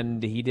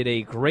 and he did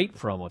a great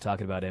promo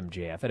talking about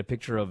MJF. Had a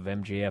picture of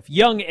MJF,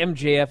 young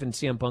MJF and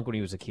CM Punk when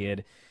he was a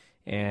kid.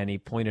 And he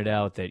pointed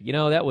out that,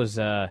 that was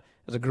the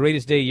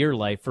greatest day of your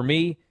life. For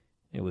me,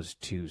 it was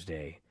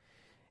Tuesday.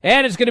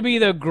 And it's going to be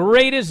the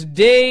greatest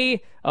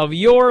day of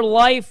your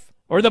life,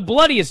 or the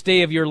bloodiest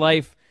day of your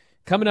life,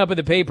 coming up at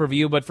the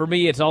pay-per-view. But for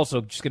me, it's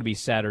also just going to be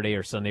Saturday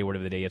or Sunday,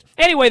 whatever the day is.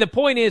 Anyway, the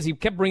point is, he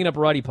kept bringing up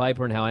Roddy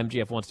Piper and how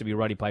MJF wants to be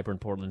Roddy Piper in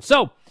Portland.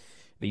 So,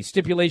 the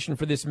stipulation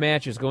for this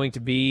match is going to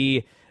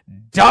be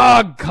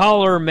dog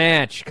collar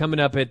match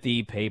coming up at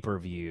the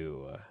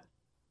pay-per-view.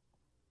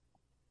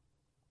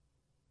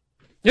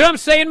 You know what I'm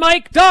saying,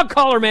 Mike? Dog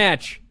collar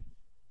match.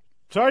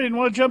 Sorry, I didn't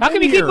want to jump in here. How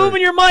come you keep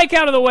moving your mic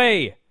out of the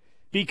way?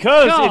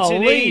 Because it's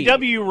an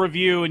AEW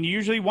review, and you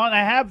usually want to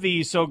have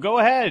these, so go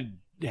ahead.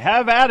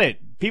 Have at it.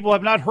 People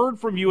have not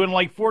heard from you in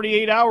like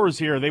 48 hours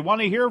here. They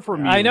want to hear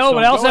from you. I know,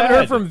 but I also haven't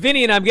heard from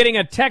Vinny, and I'm getting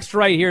a text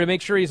right here to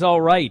make sure he's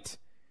all right.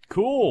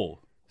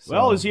 Cool.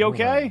 Well, is he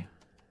okay?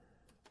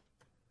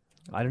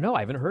 I don't know. I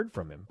haven't heard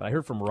from him, but I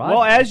heard from Rod.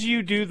 Well, as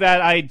you do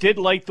that, I did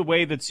like the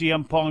way that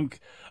CM Punk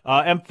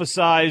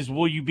emphasized,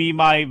 "Will you be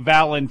my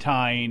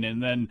Valentine?"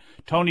 And then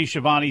Tony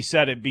Schiavone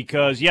said it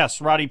because,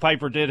 yes, Roddy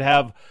Piper did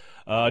have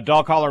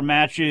dog collar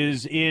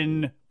matches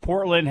in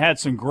Portland, had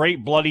some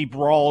great bloody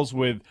brawls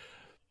with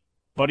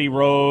Buddy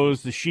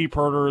Rose, the Sheep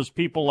Herders,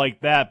 people like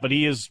that. But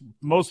he is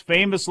most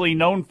famously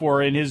known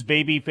for, in his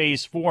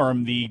babyface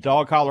form, the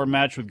dog collar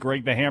match with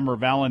Greg the Hammer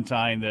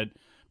Valentine that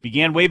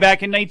began way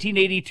back in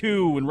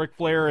 1982 when Ric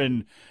Flair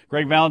and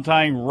Greg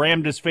Valentine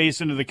rammed his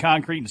face into the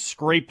concrete and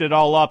scraped it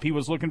all up. He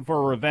was looking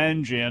for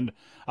revenge, and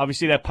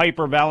obviously that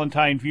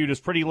Piper-Valentine feud is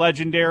pretty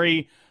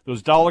legendary.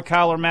 Those dollar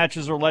collar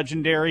matches are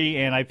legendary,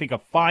 and I think a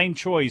fine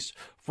choice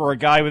for a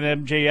guy with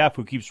MJF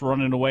who keeps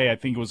running away. I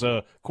think it was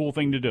a cool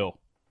thing to do.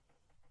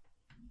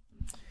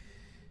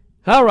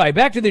 All right,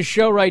 back to this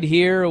show right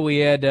here. We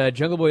had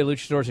Jungle Boy,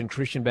 Luchasaurus, and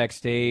Christian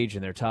backstage,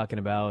 and they're talking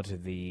about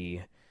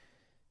the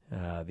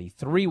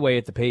three-way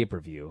at the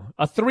pay-per-view.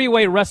 A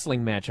three-way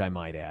wrestling match, I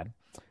might add.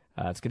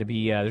 It's going to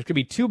be there's going to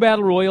be 2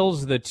 battle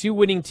royals. The 2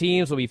 winning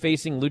teams will be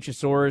facing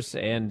Luchasaurus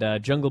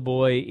and Jungle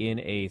Boy in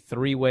a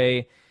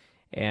three-way.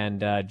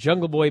 And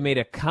Jungle Boy made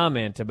a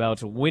comment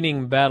about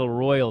winning battle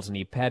royals, and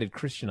he patted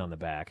Christian on the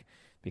back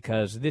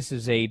because this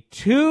is a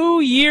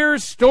 2-year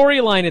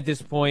storyline at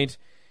this point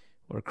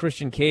where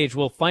Christian Cage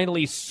will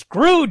finally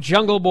screw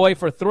Jungle Boy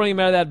for throwing him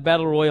out of that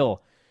battle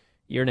royal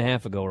a year and a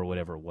half ago or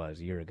whatever it was,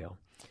 a year ago.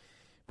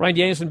 Bryan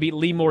Danielson beat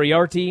Lee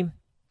Moriarty.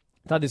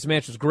 Thought this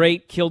match was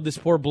great. Killed this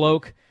poor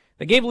bloke.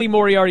 They gave Lee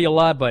Moriarty a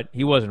lot, but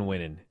he wasn't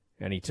winning.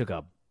 And he took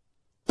a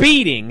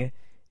beating,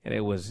 and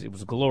it was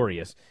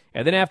glorious.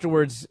 And then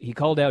afterwards, he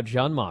called out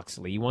Jon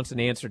Moxley. He wants an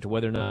answer to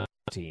whether or not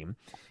team.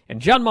 And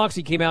Jon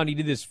Moxley came out and he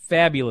did this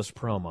fabulous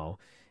promo.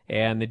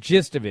 And the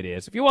gist of it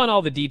is, if you want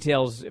all the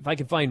details, if I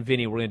can find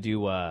Vinny, we're going to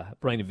do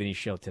Bryan and Vinny's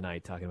show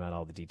tonight talking about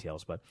all the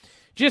details. But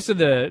gist of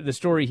the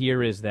story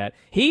here is that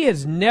he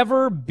has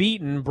never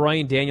beaten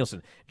Bryan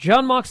Danielson.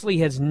 Jon Moxley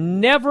has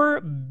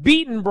never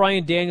beaten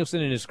Bryan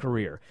Danielson in his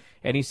career.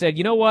 And he said,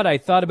 you know what, I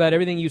thought about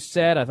everything you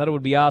said. I thought it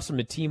would be awesome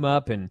to team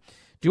up and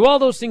do all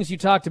those things you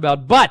talked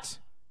about. But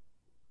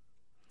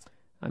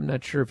I'm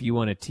not sure if you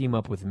want to team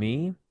up with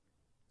me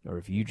or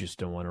if you just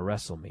don't want to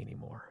wrestle me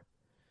anymore.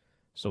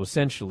 So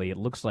essentially, it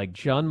looks like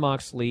Jon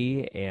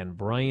Moxley and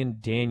Bryan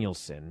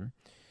Danielson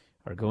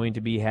are going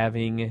to be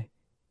having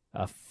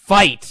a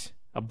fight,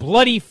 a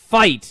bloody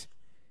fight.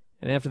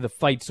 And after the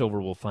fight's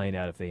over, we'll find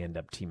out if they end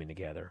up teaming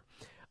together.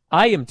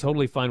 I am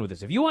totally fine with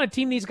this. If you want to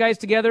team these guys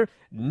together,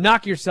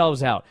 knock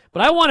yourselves out.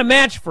 But I want a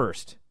match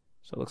first.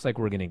 So it looks like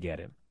we're going to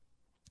get it.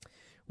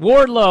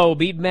 Wardlow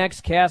beat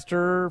Max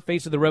Caster,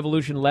 face of the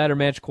Revolution ladder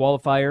match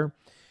qualifier.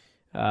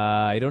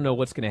 I don't know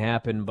what's going to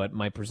happen, but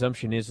my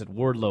presumption is that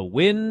Wardlow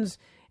wins,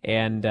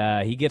 and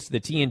he gets the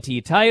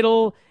TNT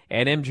title,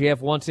 and MJF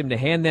wants him to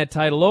hand that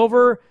title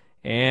over,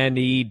 and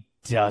he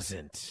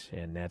doesn't.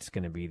 And that's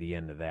going to be the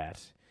end of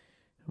that.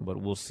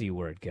 But we'll see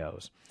where it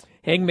goes.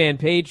 Hangman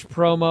Page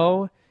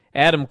promo.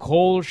 Adam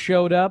Cole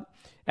showed up.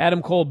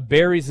 Adam Cole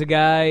buries the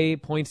guy,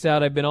 points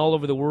out, I've been all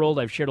over the world.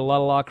 I've shared a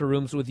lot of locker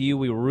rooms with you.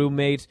 We were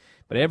roommates.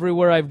 But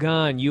everywhere I've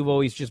gone, you've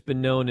always just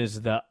been known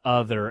as the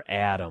other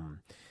Adam.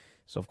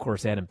 So, of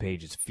course, Adam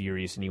Page is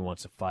furious, and he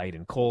wants to fight.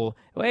 And Cole,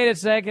 wait a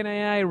second,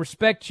 I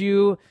respect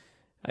you.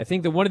 I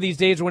think that one of these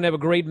days we're going to have a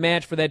great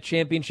match for that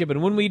championship.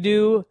 And when we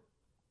do,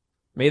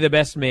 may the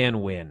best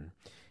man win.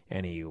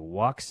 And he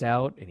walks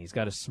out, and he's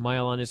got a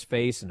smile on his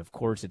face. And, of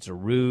course, it's a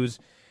ruse.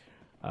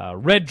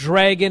 Red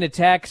Dragon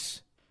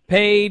attacks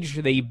Page.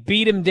 They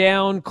beat him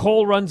down.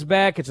 Cole runs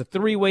back. It's a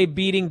 3-way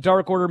beating.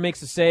 Dark Order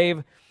makes a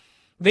save.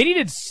 They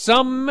needed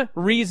some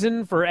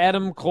reason for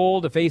Adam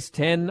Cole to face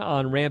 10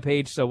 on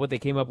Rampage, so what they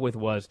came up with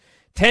was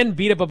 10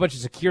 beat up a bunch of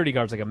security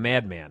guards like a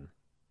madman.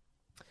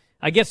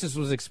 I guess this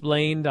was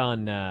explained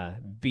on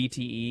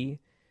BTE,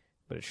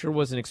 but it sure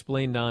wasn't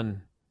explained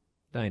on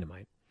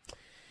Dynamite.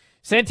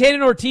 Santana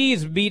and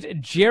Ortiz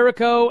beat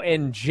Jericho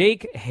and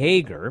Jake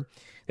Hager.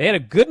 They had a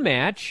good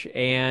match,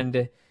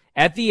 and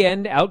at the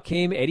end, out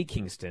came Eddie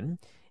Kingston,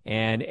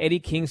 and Eddie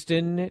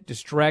Kingston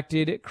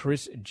distracted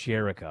Chris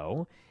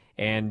Jericho.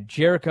 And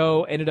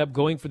Jericho ended up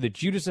going for the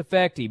Judas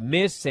effect. He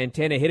missed.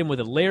 Santana hit him with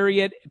a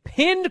lariat,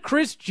 pinned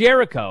Chris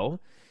Jericho.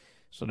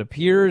 So it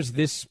appears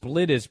this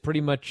split is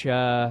pretty much,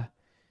 I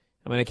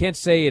can't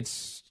say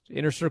it's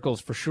Inner Circle's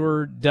for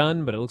sure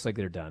done, but it looks like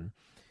they're done.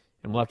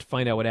 And we'll have to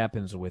find out what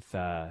happens with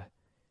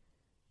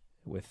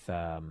what's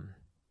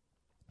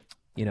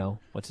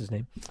his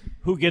name?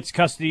 Who gets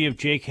custody of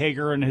Jake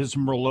Hager and his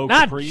Merlot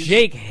Not Caprice?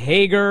 Jake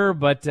Hager,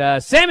 but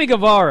Sammy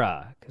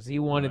Guevara, because he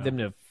wanted them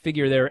to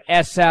figure their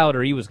S out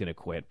or he was going to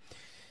quit.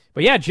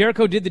 But yeah,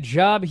 Jericho did the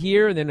job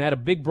here and then had a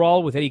big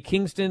brawl with Eddie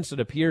Kingston, so it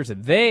appears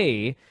that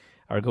they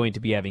are going to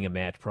be having a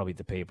match probably at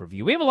the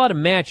pay-per-view. We have a lot of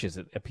matches,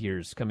 it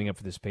appears, coming up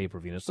for this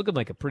pay-per-view, and it's looking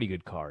like a pretty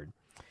good card.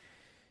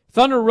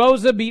 Thunder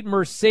Rosa beat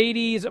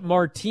Mercedes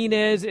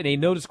Martinez in a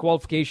no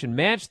disqualification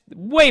match.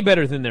 Way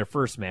better than their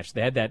first match.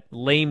 They had that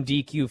lame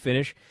DQ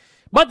finish.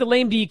 But the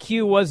lame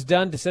DQ was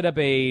done to set up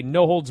a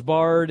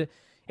no-holds-barred,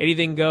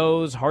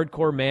 anything-goes,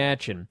 hardcore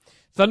match, and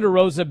Thunder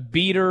Rosa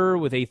beat her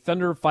with a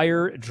Thunder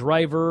Fire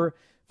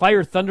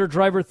Thunder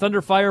Driver,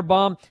 Thunder Fire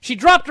Bomb. She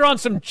dropped her on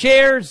some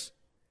chairs,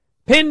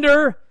 pinned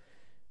her,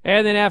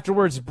 and then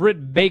afterwards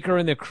Britt Baker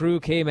and the crew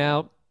came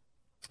out,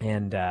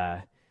 and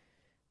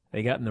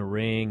they got in the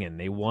ring, and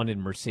they wanted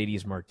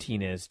Mercedes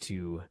Martinez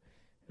to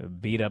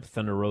beat up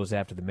Thunder Rosa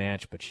after the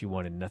match, but she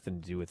wanted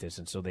nothing to do with this,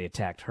 and so they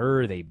attacked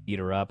her, they beat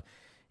her up,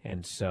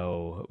 and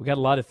so we got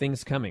a lot of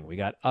things coming. We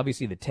got,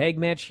 obviously, the tag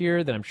match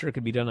here that I'm sure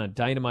could be done on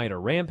Dynamite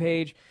or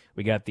Rampage.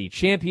 We got the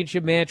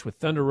championship match with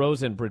Thunder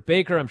Rosa and Britt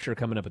Baker, I'm sure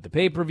coming up at the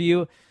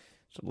pay-per-view.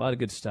 So a lot of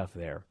good stuff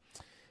there.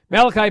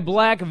 Malachi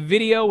Black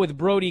video with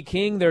Brody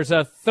King. There's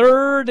a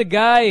third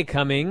guy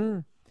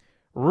coming,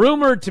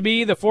 rumored to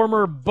be the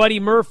former Buddy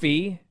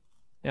Murphy,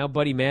 now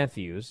Buddy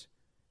Matthews.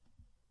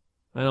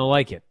 I don't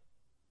like it.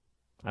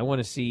 I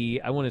want to see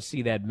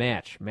that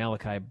match,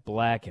 Malachi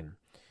Black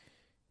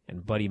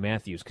and Buddy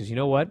Matthews, because you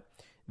know what?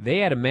 They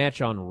had a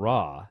match on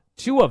Raw,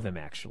 two of them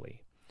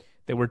actually.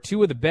 They were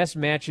two of the best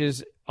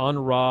matches on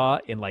Raw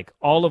in like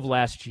all of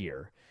last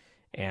year.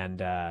 And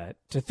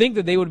to think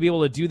that they would be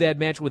able to do that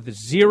match with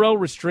zero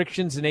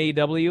restrictions in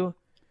AEW,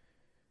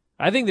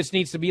 I think this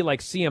needs to be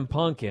like CM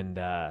Punk and,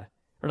 or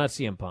not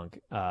CM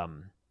Punk,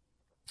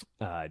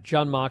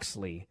 Jon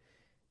Moxley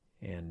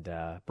and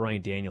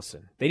Bryan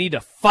Danielson. They need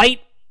to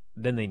fight,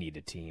 then they need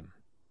a team.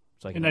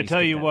 So and I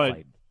tell you what,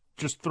 fight.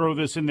 Just throw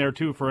this in there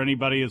too for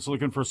anybody that's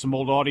looking for some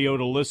old audio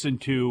to listen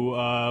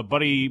to.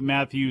 Buddy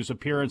Matthews'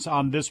 appearance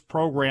on this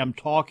program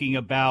talking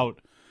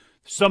about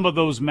some of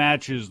those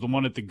matches, the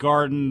one at the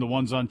Garden, the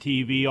ones on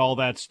TV, all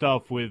that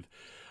stuff with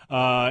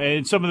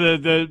and some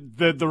of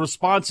the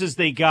responses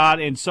they got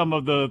and some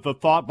of the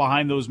thought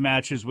behind those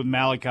matches with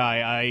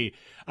Malachi.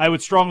 I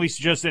would strongly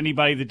suggest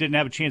anybody that didn't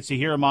have a chance to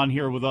hear him on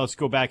here with us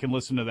go back and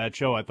listen to that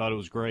show. I thought it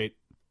was great.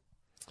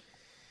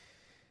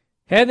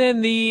 And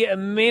then the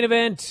main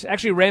event,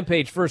 actually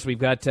Rampage first. We've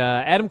got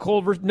Adam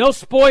Cole versus, no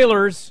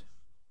spoilers,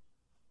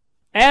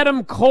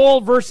 Adam Cole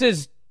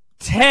versus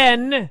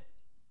 10,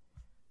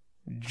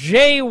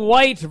 Jay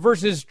White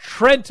versus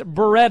Trent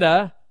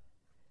Beretta,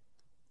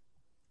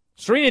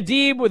 Serena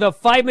Deeb with a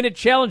 5-minute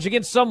challenge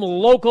against some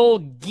local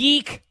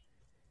geek.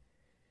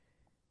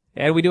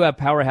 And we do have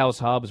Powerhouse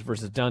Hobbs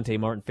versus Dante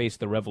Martin face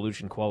the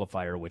Revolution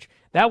qualifier, which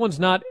that one's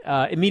not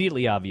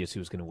immediately obvious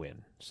who's going to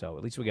win. So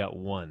at least we got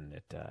one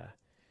that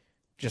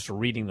just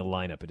reading the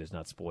lineup, it is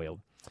not spoiled.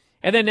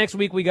 And then next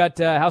week we got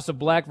House of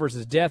Black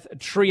versus Death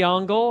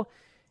Triangle.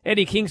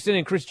 Eddie Kingston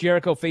and Chris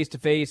Jericho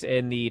face-to-face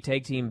in the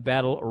Tag Team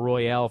Battle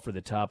Royale for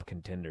the top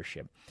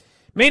contendership.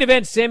 Main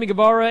event, Sammy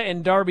Guevara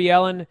and Darby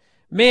Allin.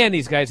 Man,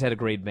 these guys had a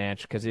great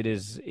match because it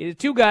is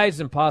two guys,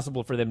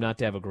 impossible for them not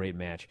to have a great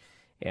match.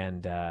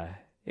 And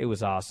it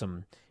was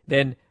awesome.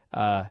 Then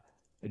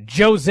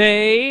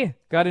Jose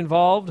got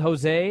involved,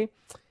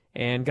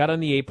 and got on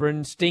the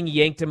apron. Sting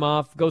yanked him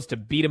off, goes to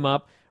beat him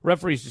up.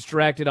 Referee's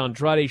distracted.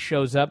 Andrade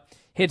shows up,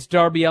 hits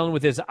Darby Allin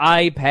with his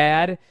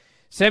iPad.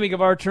 Sammy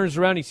Guevara turns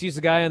around. He sees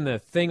the guy on the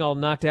thing all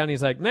knocked down.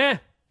 He's like, nah,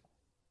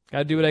 got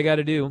to do what I got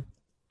to do.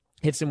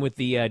 Hits him with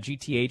the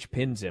GTH,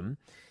 pins him.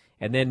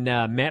 And then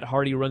Matt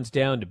Hardy runs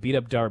down to beat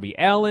up Darby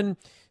Allin.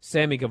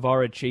 Sammy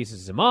Guevara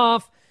chases him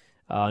off.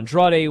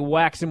 Andrade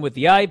whacks him with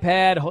the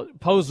iPad,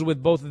 poses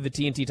with both of the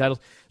TNT titles.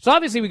 So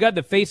obviously we got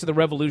the face of the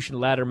Revolution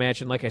ladder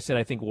match, and like I said,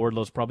 I think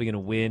Wardlow's probably going to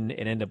win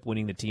and end up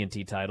winning the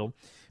TNT title.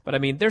 But I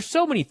mean, there's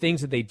so many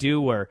things that they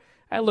do where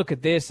I look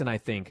at this and I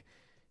think,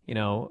 you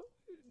know,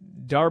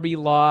 Darby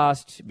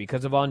lost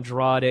because of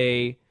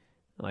Andrade.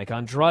 Like,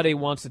 Andrade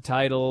wants the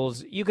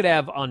titles. You could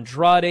have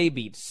Andrade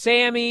beat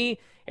Sammy,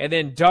 and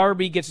then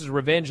Darby gets his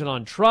revenge on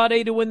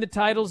Andrade to win the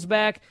titles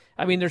back.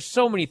 I mean, there's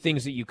so many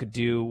things that you could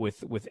do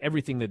with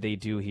everything that they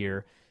do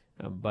here.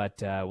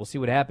 But we'll see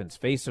what happens.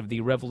 Face of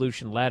the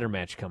Revolution ladder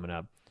match coming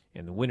up,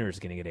 and the winner is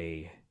going to get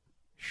a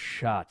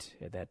shot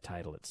at that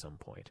title at some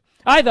point.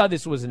 I thought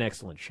this was an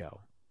excellent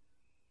show.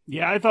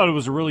 Yeah, I thought it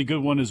was a really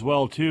good one as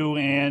well, too,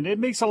 and it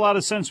makes a lot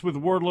of sense with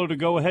Wardlow to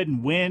go ahead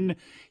and win.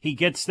 He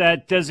gets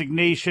that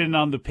designation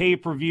on the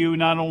pay-per-view.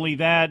 Not only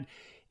that,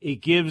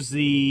 it gives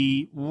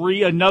the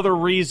another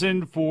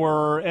reason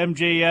for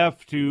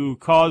MJF to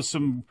cause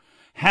some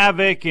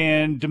havoc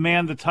and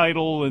demand the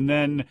title, and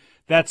then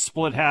that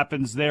split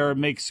happens there. It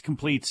makes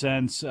complete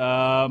sense.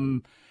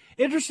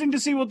 Interesting to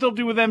see what they'll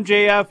do with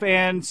MJF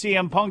and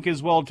CM Punk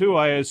as well, too.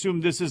 I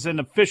assume this is an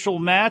official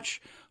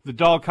match. The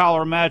dog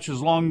collar match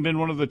has long been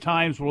one of the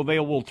times where they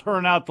will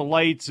turn out the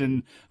lights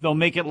and they'll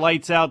make it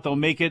lights out. They'll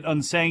make it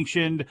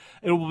unsanctioned.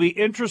 It will be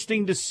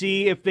interesting to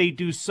see if they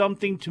do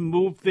something to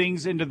move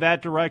things into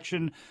that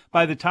direction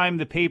by the time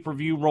the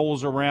pay-per-view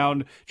rolls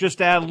around. Just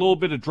to add a little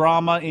bit of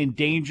drama and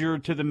danger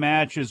to the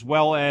match, as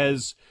well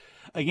as,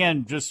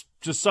 again, just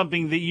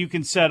something that you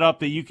can set up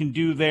that you can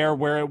do there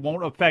where it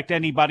won't affect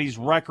anybody's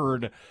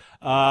record.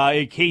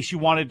 In case you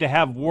wanted to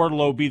have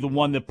Wardlow be the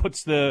one that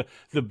puts the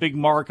big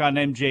mark on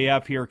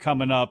MJF here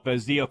coming up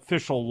as the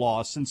official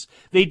loss, since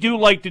they do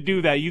like to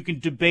do that. You can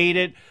debate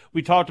it.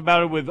 We talked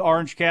about it with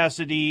Orange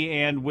Cassidy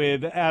and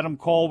with Adam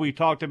Cole. We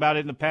talked about it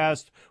in the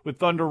past with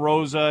Thunder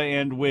Rosa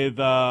and with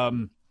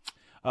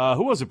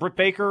who was it? Britt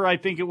Baker, I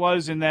think it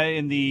was, in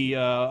the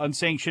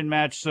unsanctioned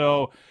match.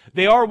 So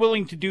they are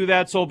willing to do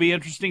that. So it'll be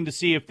interesting to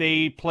see if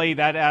they play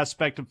that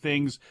aspect of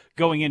things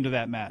going into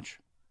that match.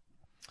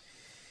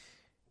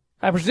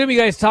 I presume you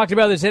guys talked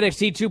about this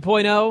NXT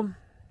 2.0?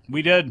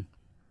 We did.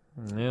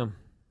 Yeah.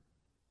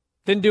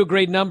 Didn't do a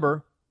great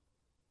number.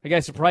 Are you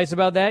guys surprised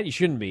about that? You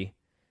shouldn't be.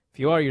 If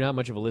you are, you're not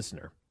much of a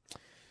listener.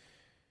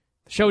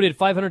 The show did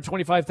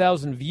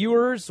 525,000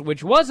 viewers,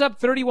 which was up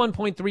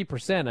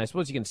 31.3%. I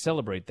suppose you can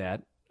celebrate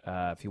that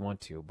if you want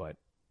to, but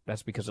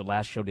that's because the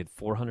last show did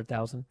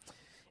 400,000.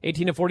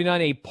 18 to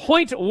 49, a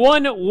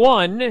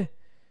 .11,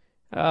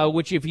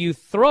 which if you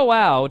throw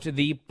out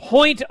the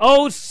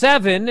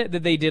 .07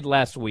 that they did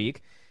last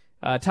week,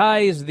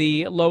 ties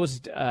the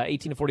lowest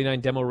 18 to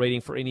 49 demo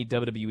rating for any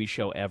WWE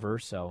show ever,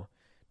 so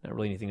not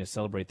really anything to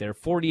celebrate there.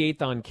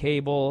 48th on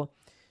cable,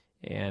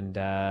 and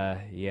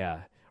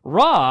yeah.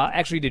 Raw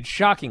actually did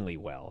shockingly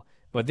well,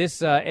 but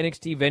this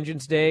NXT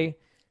Vengeance Day,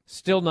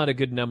 still not a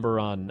good number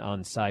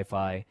on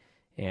Sci-Fi,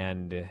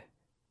 and,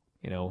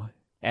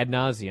 ad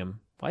nauseum.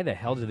 Why the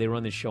hell did they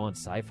run this show on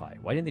Sci-Fi?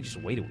 Why didn't they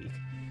just wait a week?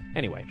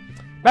 Anyway,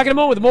 back in a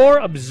moment with more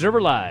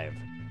Observer Live.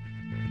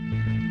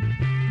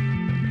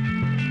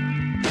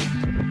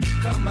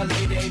 Come, my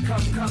lady,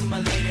 come, my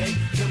lady,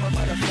 you're my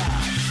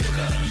butterfly,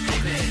 sugar,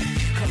 baby.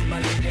 Come,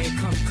 my lady,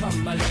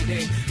 come, my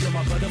lady, you're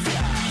my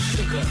butterfly,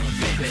 sugar,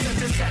 baby.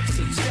 Such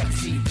a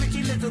sexy,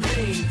 pretty little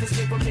thing. This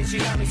paper place, you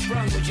got me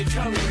sprung with your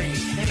tongue ring.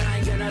 And I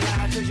ain't gonna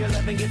lie, cause your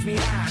loving gets me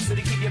high. So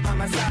to keep you by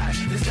my side,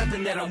 there's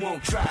nothing that I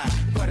won't try.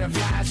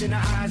 Butterflies in the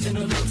eyes and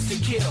the looks to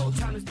kill.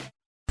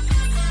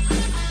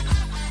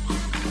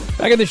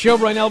 Back in the show,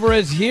 Brian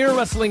Alvarez here,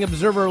 Wrestling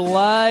Observer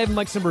Live.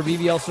 Mike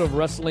Sempervive, also of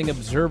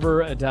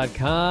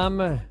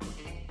WrestlingObserver.com.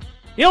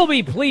 You'll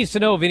be pleased to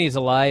know Vinny's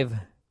alive.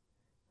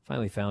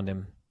 Finally found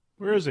him.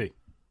 Where is he?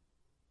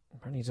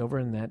 He's over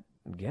in that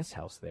guest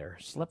house there.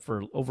 Slept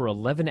for over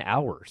 11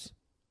 hours.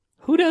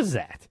 Who does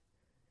that?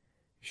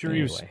 Sure,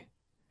 anyway.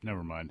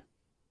 Never mind.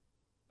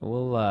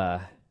 We'll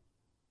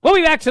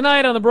be back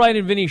tonight on the Brian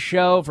and Vinny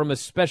Show from a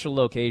special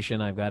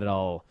location. I got it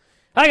all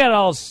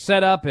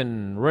set up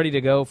and ready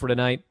to go for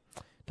tonight.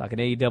 Talking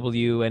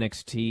AEW,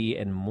 NXT,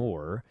 and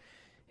more.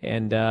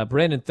 And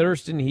Brandon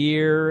Thurston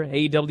here.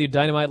 AEW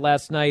Dynamite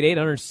last night,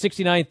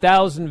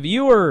 869,000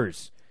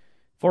 viewers.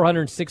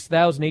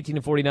 406,000, 18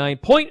 to 49.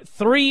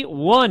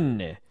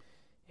 0.31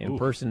 in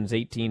persons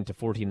 18 to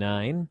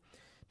 49.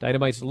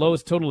 Dynamite's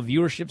lowest total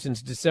viewership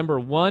since December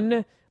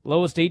 1.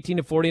 Lowest 18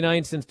 to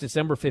 49 since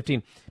December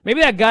 15.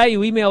 Maybe that guy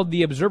who emailed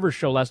the Observer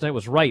show last night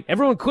was right.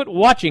 Everyone quit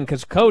watching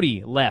because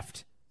Cody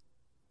left.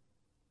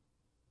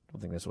 I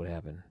don't think that's what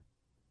happened.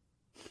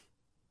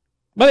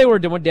 But they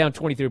went down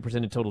 23%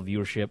 in total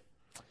viewership.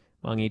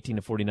 Among 18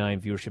 to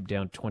 49, viewership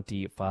down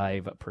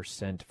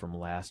 25% from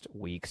last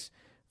week's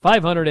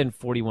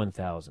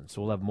 541,000.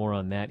 So we'll have more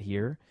on that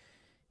here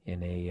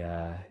in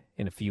a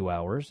few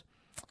hours.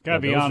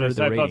 Gotta be honest,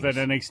 I thought that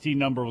NXT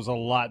number was a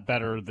lot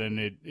better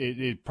than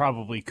it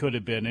probably could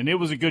have been. And it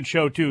was a good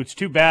show, too. It's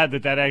too bad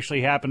that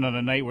actually happened on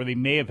a night where they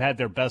may have had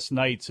their best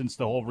night since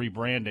the whole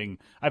rebranding.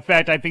 In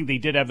fact, I think they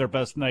did have their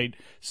best night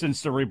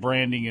since the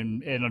rebranding,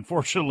 and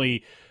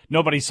unfortunately,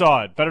 nobody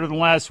saw it. Better than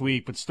last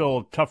week, but still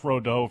a tough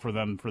road to hoe for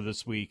them for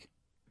this week.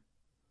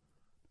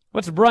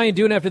 What's Brian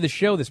doing after the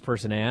show, this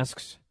person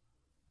asks.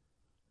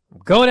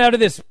 Going out of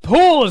this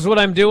pool is what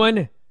I'm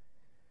doing.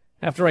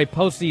 After I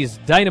post these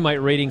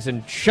Dynamite ratings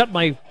and shut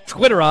my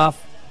Twitter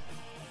off,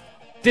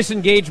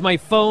 disengage my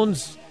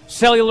phone's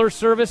cellular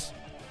service.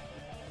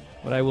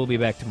 But I will be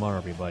back tomorrow,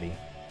 everybody.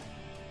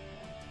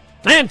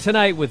 And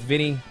tonight with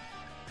Vinny.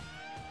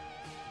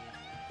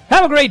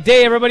 Have a great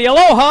day, everybody.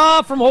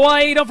 Aloha from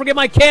Hawaii. Don't forget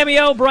my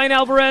cameo, Brian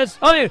Alvarez.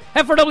 Oh, yeah,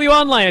 F4W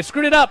Online. I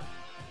screwed it up.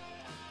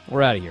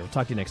 We're out of here. We'll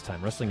talk to you next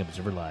time. Wrestling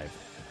Observer Live.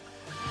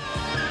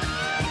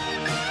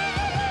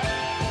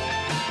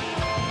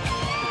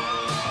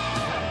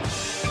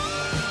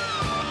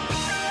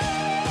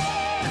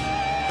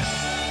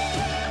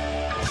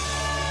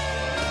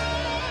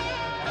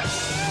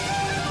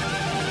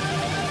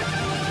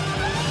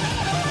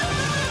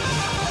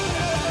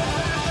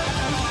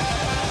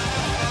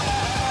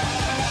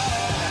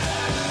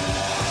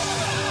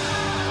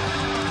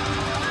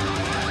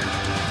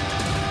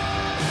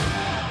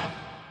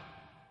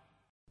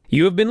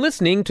 You have been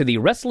listening to the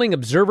Wrestling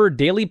Observer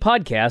Daily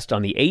Podcast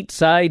on the 8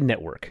 Side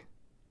Network.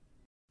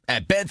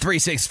 At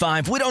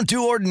Bet365, we don't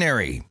do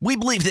ordinary. We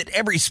believe that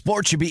every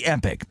sport should be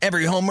epic.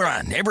 Every home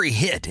run, every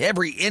hit,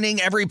 every inning,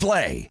 every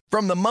play.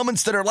 From the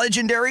moments that are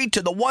legendary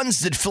to the ones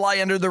that fly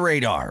under the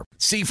radar.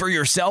 See for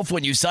yourself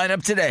when you sign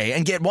up today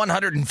and get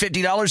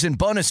 $150 in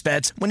bonus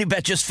bets when you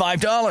bet just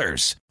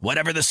 $5.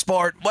 Whatever the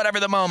sport, whatever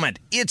the moment,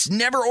 it's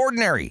never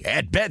ordinary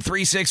at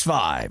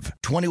Bet365.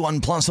 21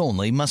 plus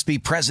only. Must be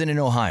present in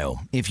Ohio.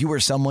 If you or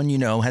someone you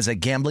know has a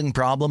gambling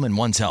problem and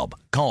wants help,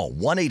 call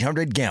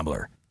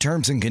 1-800-GAMBLER.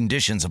 Terms and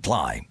conditions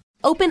apply.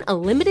 Open a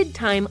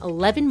limited-time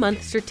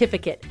 11-month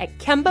certificate at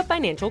Kemba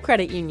Financial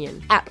Credit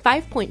Union. At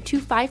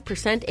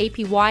 5.25%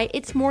 APY,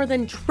 it's more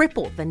than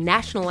triple the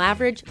national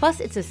average,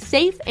 plus it's a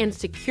safe and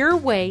secure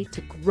way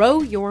to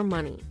grow your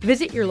money.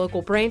 Visit your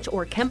local branch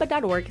or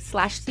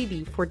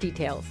kemba.org/CD for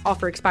details.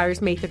 Offer expires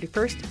May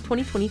 31st,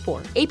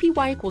 2024.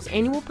 APY equals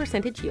annual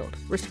percentage yield.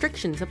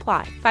 Restrictions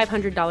apply.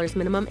 $500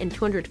 minimum and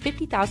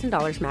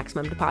 $250,000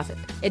 maximum deposit.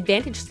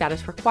 Advantage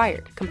status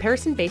required.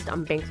 Comparison based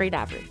on bank rate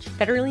average.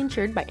 Federally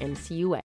insured by NCUA.